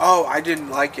 Oh, I didn't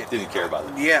like it. Didn't care about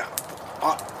it. Yeah.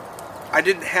 I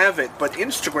didn't have it, but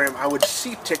Instagram, I would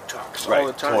see TikToks all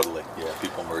the time. Totally. Yeah,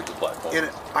 people merge the platform.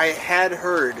 And I had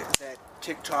heard that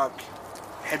TikTok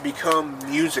had become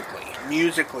Musical.ly.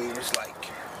 Musical.ly was like...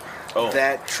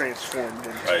 that transformed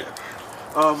into... Right.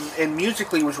 And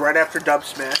Musical.ly was right after Dub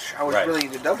Smash. I was really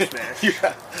into Dub Smash. You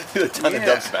had a ton of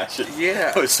Dub Smashes. Yeah.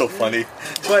 It was so funny.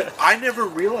 But I never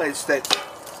realized that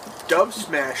Dub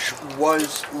Smash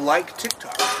was like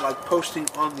TikTok, like posting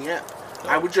on the app.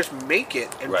 I would just make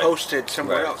it and post it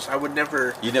somewhere else. I would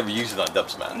never... You never use it on Dub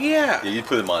Smash. Yeah. You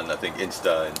put them on, I think,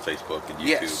 Insta and Facebook and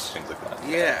YouTube, things like that.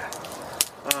 Yeah.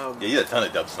 You had a ton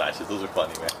of Dub Smashes. Those are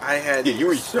funny, man. I had you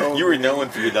were known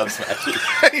for your Dub Smashes.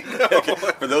 I know. Okay.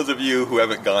 For those of you who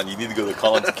haven't gone, you need to go to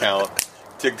Colin's account.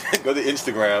 Go to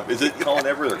Instagram. Is it Colin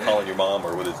Everett or Colin Your Mom,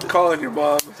 or what is it? Colin Your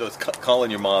Mom. So it's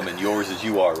Colin Your Mom, and yours is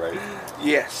You Are, right?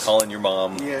 Yes. Colin Your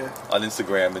Mom on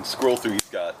Instagram, and scroll through. He's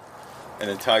got an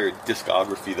entire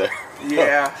discography there.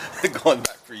 Yeah. Going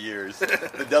back for years.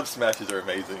 The Dub Smashes are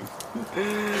amazing.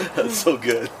 That's so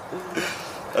good.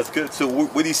 That's good. So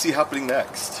what do you see happening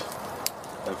next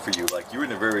for you? Like, you're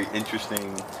in a very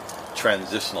interesting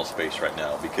transitional space right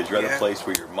now because you're at a place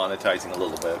where you're monetizing a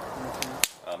little bit.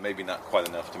 Maybe not quite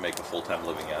enough to make a full-time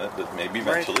living at it, but maybe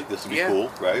eventually this would be cool,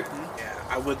 right? Yeah,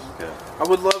 I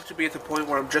would love to be at the point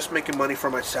where I'm just making money for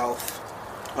myself.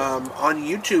 On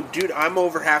YouTube, dude, I'm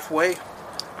over halfway.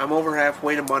 I'm over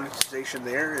halfway to monetization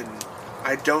there, and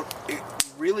I don't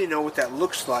really know what that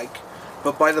looks like.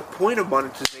 But by the point of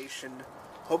monetization,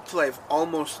 hopefully I've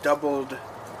almost doubled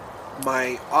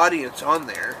my audience on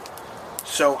there.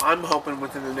 So I'm hoping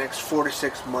within the next 4 to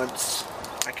 6 months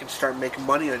I can start making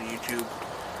money on YouTube.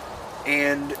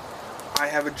 And I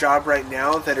have a job right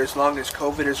now that as long as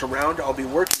COVID is around, I'll be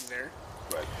working there.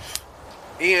 Right.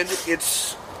 And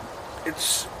it's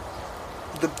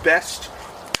the best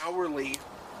hourly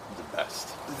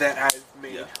that I've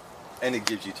made. Yeah. And it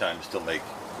gives you time to still make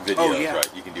videos,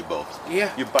 right? You can do both.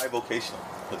 Yeah. You're bivocational,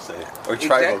 let's say. Or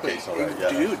trivocational, right?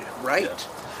 Yeah. Dude, right. Yeah.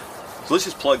 So let's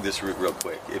just plug this real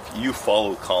quick. If you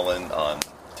follow Colin on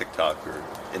TikTok or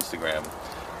Instagram,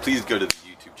 please go to the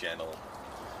YouTube channel,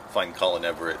 find Colin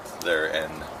Everett there,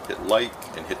 and hit like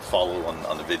and hit follow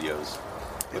on the videos.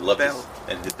 We'd love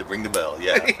to, and ring the bell.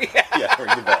 Yeah. Yeah,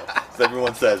 ring the bell. So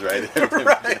everyone says, right?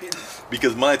 Right.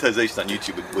 Because monetization on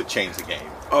YouTube would change the game.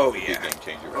 Oh, It'd yeah. be a game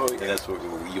changer, right? Oh, yeah. And that's what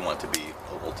you want to be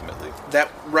ultimately. That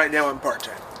right now I'm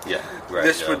part-time. Yeah, right.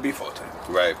 This would be full-time.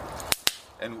 Right.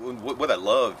 And what I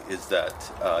love is that,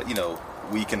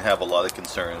 we can have a lot of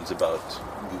concerns about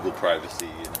Google privacy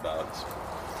and about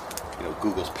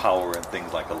Google's power and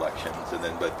things like elections.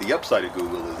 But the upside of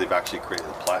Google is they've actually created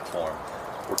a platform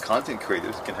where content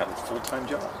creators can have a full-time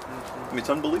job. I mean, it's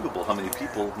unbelievable how many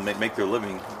people make their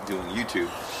living doing YouTube.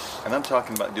 And I'm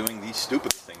talking about doing these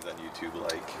stupid things on YouTube,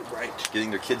 like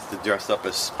getting their kids to dress up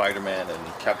as Spider-Man and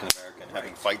Captain America and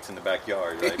having fights in the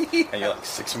backyard, right? And you're like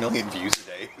 6 million views a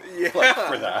day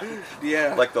for that.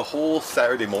 Yeah. Like the whole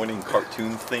Saturday morning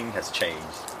cartoon thing has changed.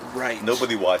 Right.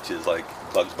 Nobody watches like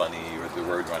Bugs Bunny or the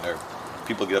Roadrunner.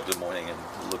 People get up in the morning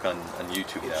and look on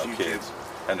YouTube now, kids,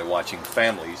 and they're watching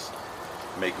families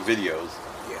make videos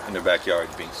in their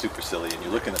backyards being super silly, and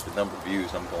you're looking at the number of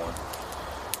views, I'm going,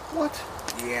 what?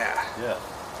 Yeah. Yeah.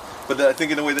 But I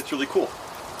think in a way that's really cool.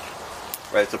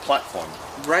 Right? It's a platform.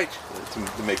 Right.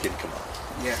 To make income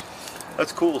on. Yeah.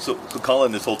 That's cool. So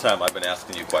Colin, this whole time I've been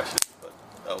asking you questions, but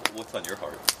what's on your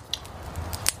heart?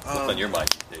 What's on your mind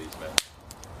these days, man?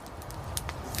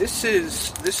 This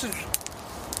is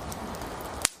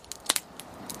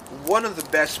one of the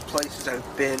best places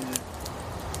I've been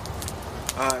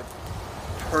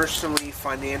personally,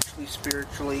 financially,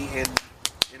 spiritually, and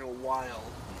in a while.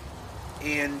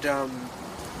 And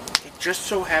it just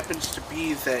so happens to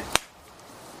be that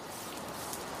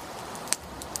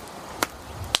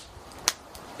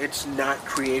it's not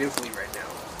creatively right now.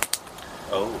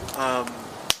 Oh.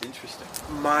 Interesting.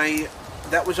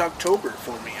 That was October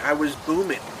for me. I was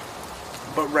booming.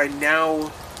 But right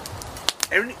now,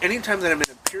 anytime that I'm in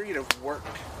a period of work,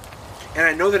 and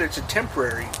I know that it's a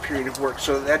temporary period of work,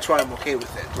 so that's why I'm okay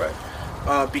with it. Right.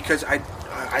 Because I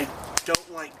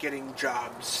don't like getting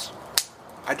jobs.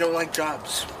 I don't like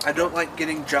jobs. I don't like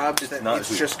getting jobs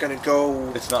it's just going to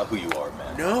go... It's not who you are,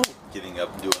 man. No. Getting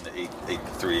up and doing the 8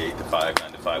 to 3, 8 to 5,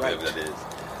 9 to 5, whatever that is.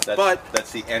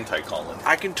 That's the anti-Colin.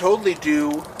 I can totally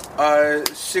do a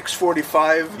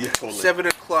 6:45, 7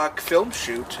 o'clock film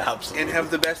shoot and have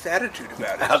the best attitude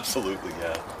about it. Absolutely,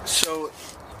 yeah. So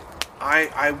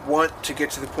I want to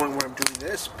get to the point where I'm doing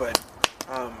this, but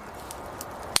I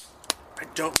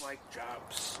don't like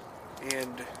jobs.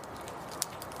 And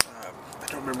I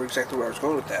don't remember exactly where I was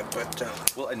going with that, but...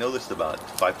 Well, I noticed about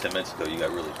 5-10 minutes ago you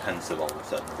got really pensive all of a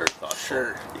sudden, very thoughtful.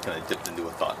 Sure. You kind of dipped into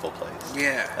a thoughtful place.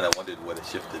 Yeah. And I wondered what had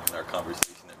shifted in our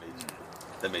conversation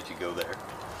that made you go there.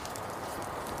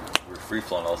 We were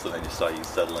free-flowing, all of a sudden I just saw you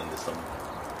settle into some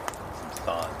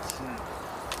thoughts.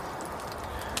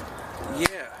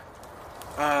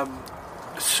 Yeah.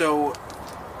 So...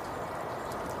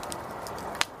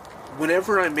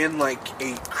 whenever I'm in, like,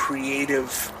 a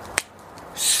creative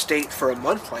state for a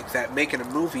month like that, making a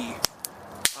movie,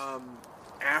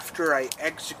 after I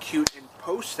execute and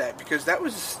post that, because that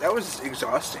was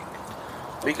exhausting.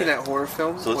 Making that horror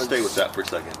film. So let's stay with that for a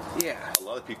second. Yeah. A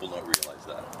lot of people don't realize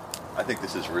that. I think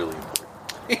this is really important.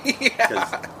 Yeah.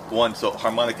 Because, one, so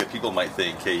harmonica, people might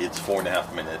think, hey, it's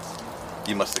 4.5 minutes.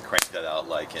 You must have cranked that out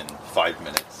like in 5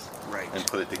 minutes. Right. And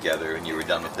put it together and you were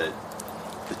done with it.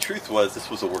 The truth was, this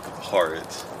was a work of the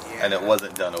heart. Yeah. And it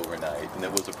wasn't done overnight. And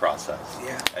it was a process.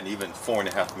 Yeah. And even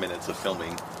 4.5 minutes of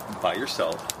filming by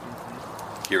yourself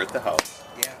here at the house.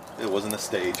 Yeah. It wasn't a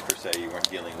stage per se. You weren't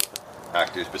dealing with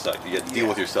actors beside you. You had to deal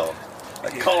with yourself.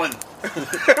 Like, Yeah. Colin!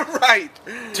 Right.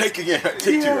 Take again.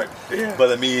 Take two, right? Yeah.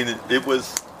 But I mean, it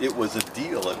was a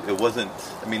deal. It wasn't,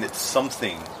 I mean, it's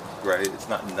something, right? It's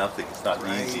not nothing. It's not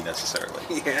easy necessarily.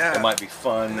 Yeah. It might be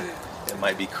fun. It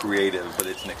might be creative, but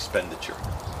it's an expenditure.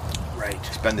 Right.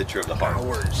 Expenditure of the heart.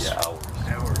 Hours. Yeah,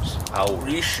 hours.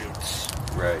 Reshoots.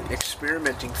 Right.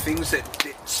 Experimenting.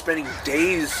 Spending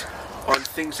days on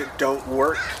things that don't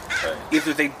work. Right.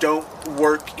 Either they don't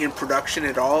work in production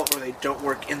at all, or they don't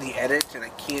work in the edit, and I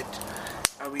can't...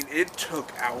 I mean, it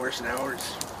took hours and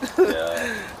hours.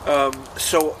 Yeah.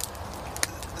 So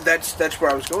that's where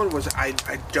I was going, was I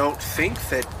don't think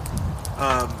that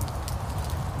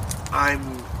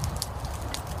I'm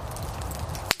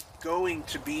going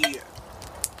to be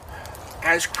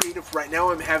as creative. Right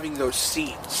now I'm having those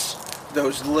seeds,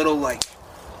 those little, like,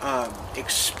 not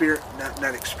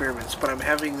experiments, but I'm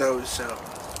having those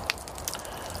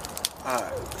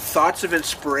thoughts of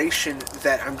inspiration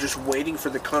that I'm just waiting for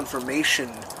the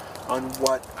confirmation on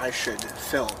what I should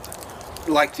film,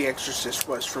 like The Exorcist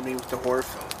was for me with the horror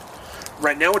film.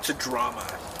 Right now it's a drama.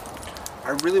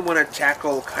 I really want to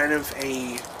tackle kind of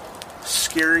a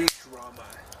scary drama.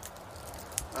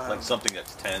 Like something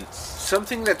that's tense.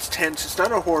 Something that's tense. It's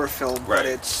not a horror film, Right. but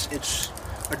it's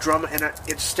a drama, and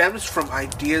it stems from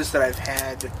ideas that I've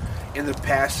had in the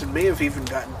past, and may have even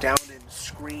gotten down in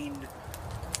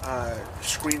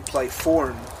screenplay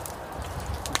form.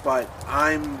 But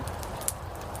I'm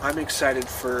excited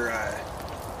for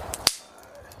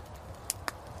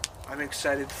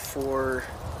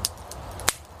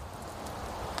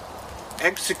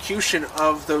execution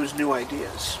of those new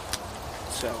ideas.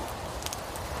 So,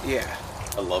 yeah.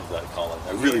 I love that, Colin.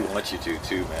 I really want you to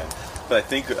too, man. But I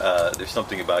think there's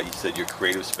something about, you said, your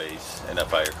creative space, and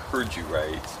if I heard you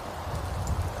right,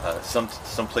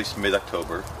 someplace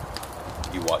mid-October,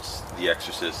 you watched The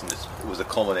Exorcist, and it was a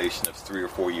culmination of 3 or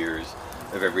 4 years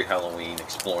of every Halloween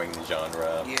exploring the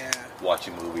genre,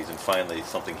 watching movies, and finally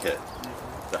something hit.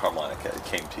 The harmonica, it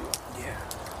came to you. Yeah.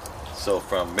 So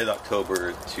from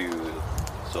mid-October to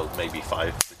maybe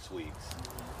 5-6 weeks,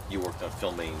 you worked on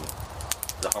filming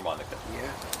the harmonica.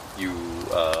 Yeah. You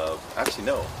actually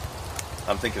no,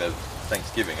 I'm thinking of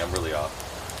Thanksgiving. I'm really off.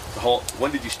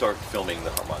 When did you start filming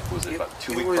the harmonica? Was it about a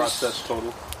 2-week process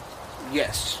total?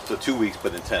 Yes. So 2 weeks,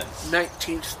 but intense.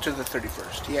 19th to the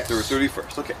 31st. Yes. To the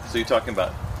 31st. Okay. So you're talking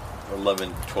about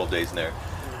 11, 12 days in there,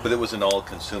 but it wasn't all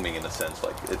consuming in a sense.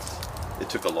 Like it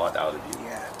took a lot out of you.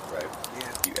 Yeah. Right.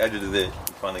 Yeah. You edited it.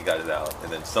 You finally got it out,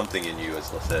 and then something in you,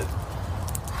 as I said,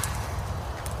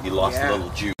 you lost a little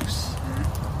juice.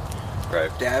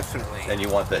 Right. Definitely. And you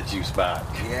want that juice back.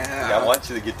 Yeah. I want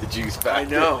you to get the juice back. I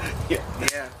know. Yeah.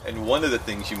 Yeah. And one of the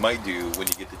things you might do when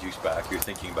you get the juice back, you're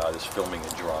thinking about, is filming a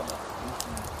drama.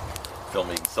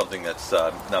 Filming something that's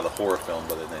not a horror film,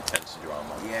 but an intense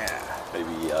drama. Yeah.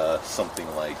 Maybe something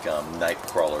like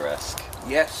Nightcrawler-esque.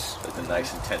 Yes. It's a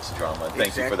nice, intense drama.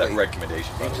 Thank you for that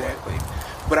recommendation, by the way.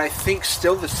 But I think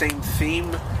still the same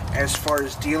theme as far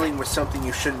as dealing with something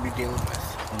you shouldn't be dealing with.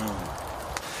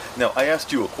 Now, I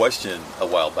asked you a question a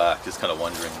while back, just kind of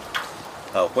wondering,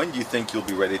 when do you think you'll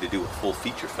be ready to do a full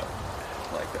feature film?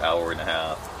 Like an hour and a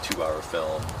half, 2-hour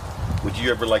film. Would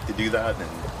you ever like to do that and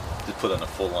just put on a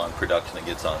full-on production that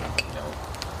gets on,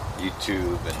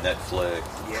 YouTube and Netflix,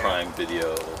 Prime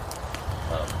Video,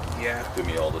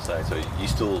 Vimeo, all the sites? So you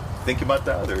still think about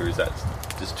that, or is that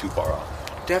just too far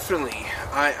off? Definitely.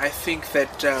 I think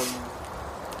that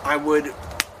I would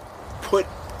put.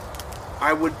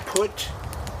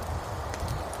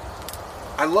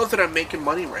 I love that I'm making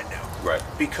money right now. Right.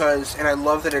 And I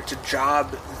love that it's a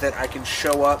job that I can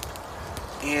show up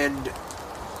and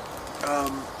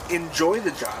enjoy the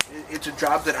job. It's a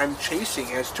job that I'm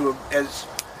chasing as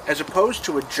opposed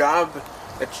to a job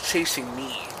that's chasing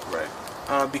me.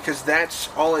 Right. Because that's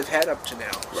all I've had up to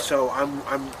now. Right. So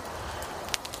I'm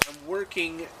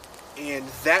working, and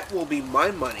that will be my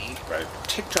money. Right.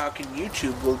 TikTok and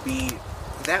YouTube will be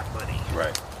that money.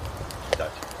 Right.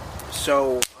 Gotcha.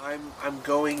 So I'm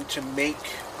going to make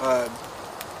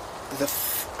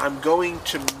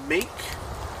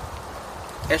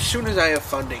as soon as I have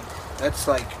funding. That's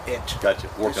like it. Gotcha.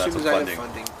 Working on some funding. I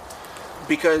have funding.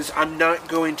 Because I'm not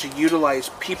going to utilize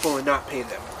people and not pay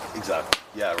them. Exactly.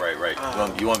 Yeah, right.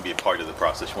 You want to be a part of the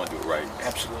process. You want to do it right.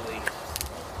 Absolutely.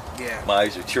 Yeah. My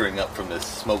eyes are tearing up from this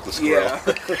smokeless grill. Yeah.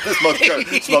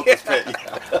 Smokeless pit.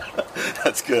 Yeah.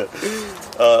 That's good.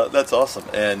 That's awesome.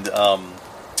 And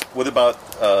what about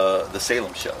the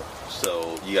Salem show?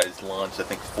 So you guys launched, I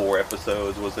think, 4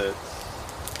 episodes, was it,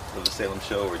 of the Salem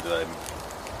show, or did I?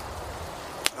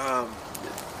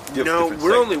 No,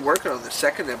 we're only working on the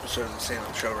 2nd episode of the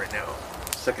Salem show right now.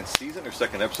 2nd season or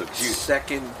 2nd episode?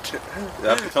 Second. You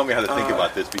have to tell me how to think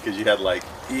about this, because you had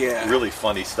really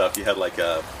funny stuff. You had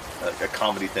a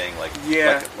comedy thing,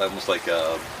 almost like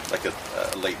a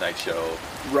late night show.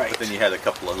 Right. But then you had a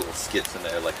couple of little skits in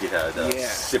there, like you had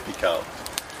Sippy Cup.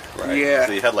 Right. Yeah.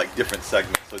 So you had different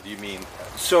segments. So do you mean?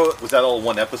 So was that all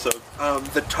one episode?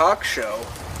 The talk show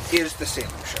is the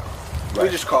Salem show. Right. We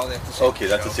just call it the Salem show. Okay,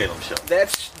 that's the Salem show.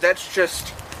 That's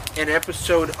just an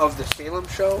episode of the Salem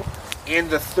show, and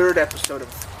the 3rd episode of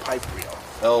Pipe Reel.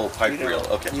 Oh, Pipe Reel.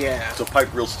 Okay. Yeah. So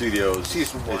Pipe Reel Studios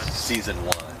Season 1. Is Season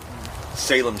 1.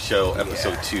 Salem show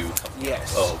episode 2.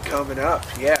 Yes. Oh, okay. Coming up.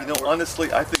 Yeah.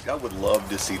 Honestly, I think I would love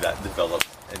to see that develop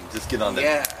and just get on the.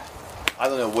 Yeah. I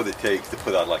don't know what it takes to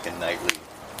put out a nightly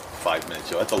 5-minute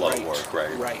show. That's a lot of work, right?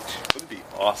 Right. Wouldn't it be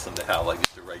awesome to have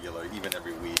just a regular, even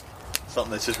every week,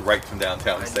 something that's just right from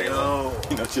downtown Salem?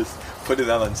 Just put it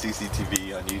out on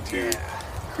CCTV, on YouTube,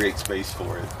 create space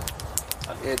for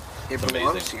it. It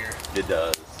belongs here. It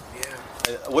does.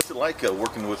 Yeah. What's it like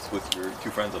working with your 2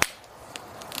 friends?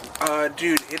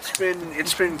 Dude, it's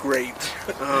been great.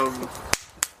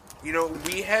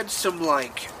 We had some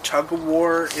tug of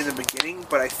war in the beginning,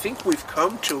 but I think we've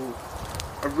come to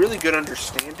a really good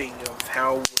understanding of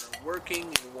how we're working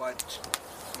and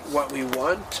what we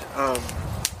want.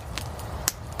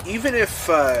 Even if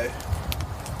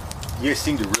you guys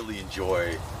seem to really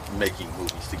enjoy making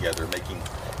movies together,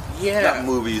 not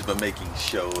movies, but making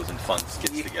shows and fun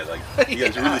skits together. You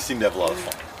guys really seem to have a lot of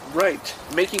fun. Right,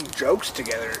 making jokes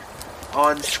together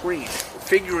on screen,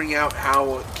 figuring out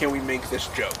how can we make this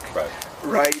joke.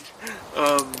 Right.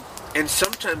 And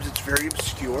sometimes it's very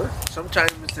obscure.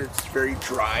 Sometimes it's very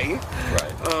dry.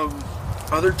 Right.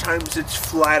 Other times it's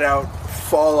flat out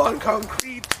fall on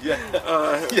concrete. Yeah.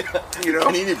 Yeah. You know?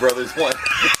 Panini Brothers one.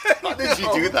 How did you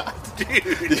do that?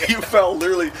 Dude. You fell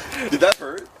literally. Did that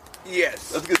hurt?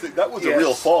 Yes. I was gonna say, that was a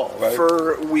real fall, right?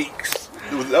 For weeks.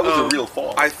 That was a real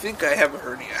fall. I think I have a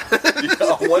hernia.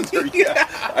 Yeah, I wonder, yeah.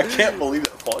 I can't believe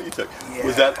that fall you took. Yeah.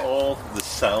 Was that all the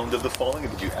sound of the falling, or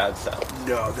did you add sound?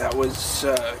 No, that was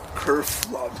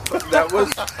kerflub. That was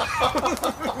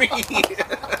me.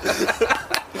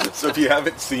 So if you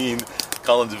haven't seen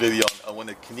Colin's video on one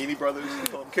of the Canini Brothers,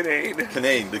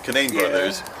 Canane. the Canane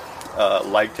Brothers,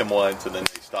 liked him once, and then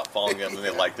they stopped following him, and then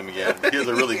they liked him again. He has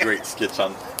a really great sketch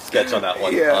on that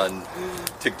one on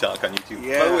TikTok, on YouTube.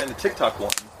 Yeah. By the way, in the TikTok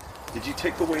one, did you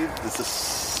take away the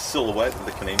silhouette of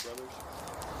the Canane Brothers?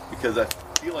 Because I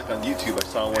feel like on YouTube I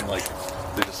saw one like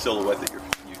there's a silhouette that you're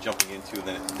jumping into, and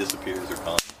then it disappears or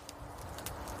gone.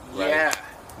 Right? Yeah.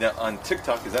 Now on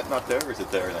TikTok, is that not there, or is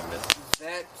it there and I missed?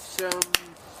 That's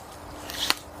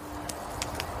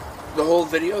the whole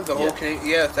video, the whole Canane.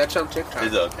 Yeah, that's on TikTok.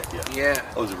 Is it? Okay, yeah. Yeah.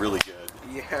 That was really good.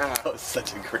 Yeah. That was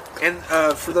such a great. And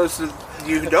for those of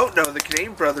you who don't know, the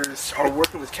Canane Brothers are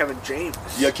working with Kevin James.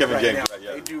 Yeah, Kevin James. Now. Right,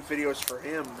 yeah. They do videos for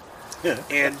him. Yeah.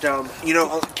 And,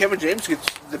 Kevin James gets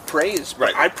the praise,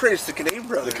 but Right. I praise the Canane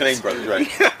Brothers. The Canane Brothers, right?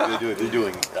 Yeah.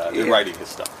 They're writing his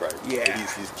stuff, right? Yeah.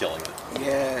 He's killing it.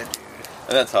 Yeah, dude.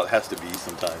 And that's how it has to be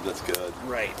sometimes. That's good.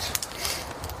 Right.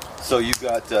 So you've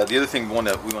got the other thing we want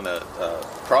to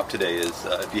prop today is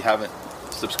if you haven't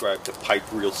subscribed to Pipe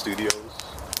Reel Studios,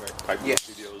 right? Pipe Reel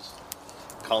Studios.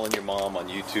 Calling Your Mom on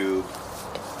YouTube.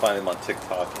 Find him on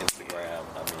TikTok, Instagram.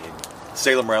 I mean,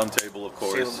 Salem Roundtable, of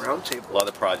course. Salem Roundtable. A lot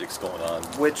of projects going on.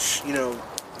 Which,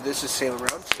 this is Salem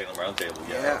Roundtable. Salem Roundtable,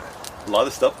 yeah. Yeah. A lot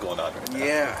of stuff going on right now.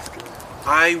 Yeah.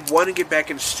 I want to get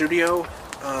back in studio.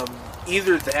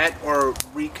 Either that or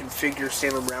reconfigure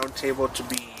Salem Roundtable to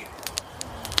be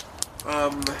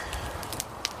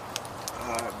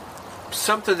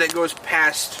something that goes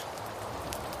past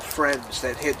friends,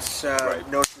 that hits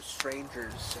notes with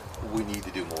strangers. We need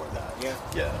to do more of that. Yeah.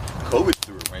 Yeah. COVID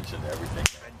threw a wrench into everything.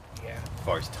 Yeah. As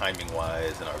far as timing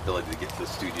wise and our ability to get to the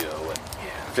studio and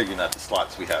figuring out the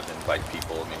slots we have to invite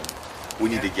people. I mean, we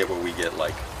need to get where we get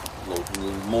like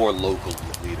more local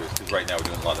leaders, because right now we're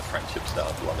doing a lot of friendship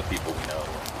stuff, a lot of people we know.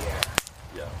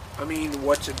 Yeah. I mean,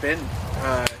 what's it been?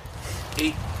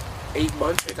 8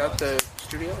 months without the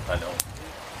studio? I know.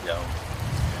 Yeah.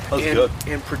 That was and, good.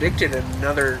 And predicted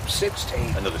another 6 to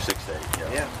 8. Another 6 to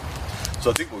 8. Yeah. So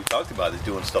I think what we talked about is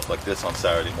doing stuff like this on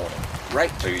Saturday morning.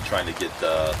 Right. Maybe trying to get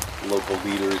local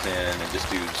leaders in and just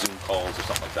do Zoom calls or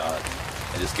something like that,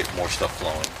 and just get more stuff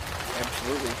flowing.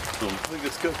 Absolutely. So I think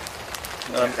that's good.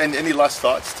 And any last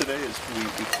thoughts today as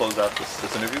we close out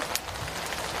this interview?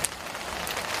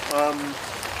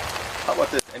 How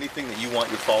about this? Anything that you want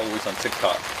your followers on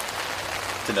TikTok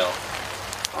to know?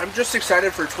 I'm just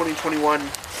excited for 2021,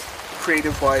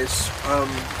 creative-wise.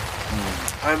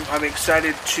 I'm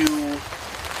excited to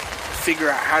figure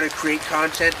out how to create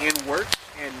content and work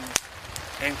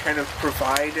and kind of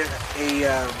provide a.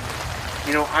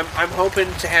 I'm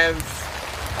hoping to have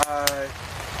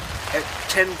at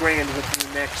 10 grand within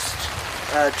the next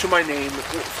to my name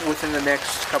within the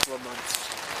next couple of months,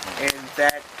 and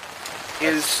that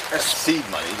is a seed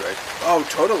money, right? Oh,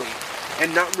 totally.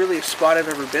 And not really a spot I've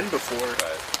ever been before.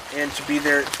 Right. And to be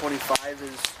there at 25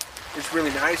 is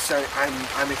really nice.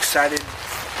 I'm excited.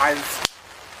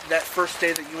 That first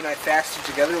day that you and I fasted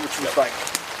together, which was like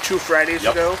 2 Fridays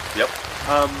ago. Yep.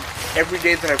 Every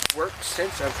day that I've worked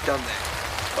since, I've done that.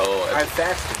 Oh, I've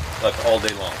fasted. Like all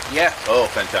day long. Yeah. Oh,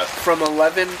 fantastic. From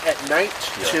 11 at night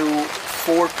to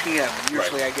 4 p.m.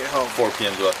 Usually I get home. 4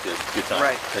 p.m. to up to good time.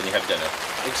 Right. Then you have dinner.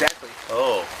 Exactly.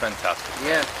 Oh, fantastic.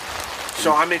 Yeah.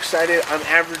 So I'm excited. I'm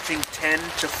averaging 10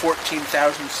 to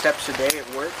 14,000 steps a day at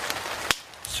work.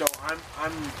 So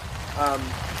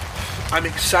I'm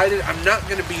excited. I'm not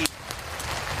going to be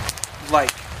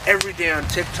like every day on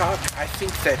TikTok. I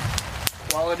think that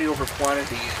quality over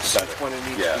quantity is what it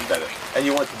needs to be. Better. And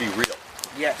you want it to be real.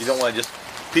 Yes. You don't want to just.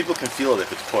 People can feel it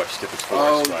if it's pushed, if it's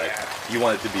forced, right? Yeah. You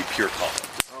want it to be pure Colin.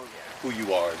 Oh yeah. Who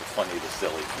you are, the funny, the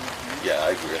silly. Mm-hmm. Yeah,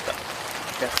 I agree with that.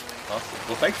 Definitely. Awesome.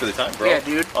 Well, thanks for the time, bro. Yeah,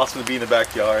 dude. Awesome to be in the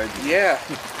backyard. Yeah.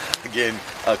 Again,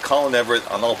 Colin Everett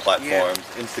on all platforms: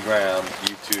 Instagram,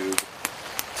 YouTube,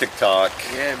 TikTok.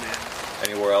 Yeah, man.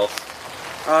 Anywhere else?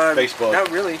 Facebook.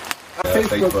 Not really.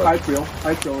 Facebook, Pipe Reel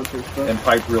on Facebook. And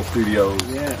Pipe Reel Studios.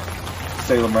 Yeah.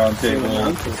 Salem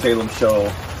Roundtable, Salem Show,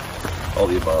 all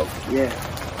the above. Yeah.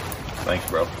 Thanks,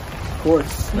 bro. Of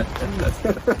course.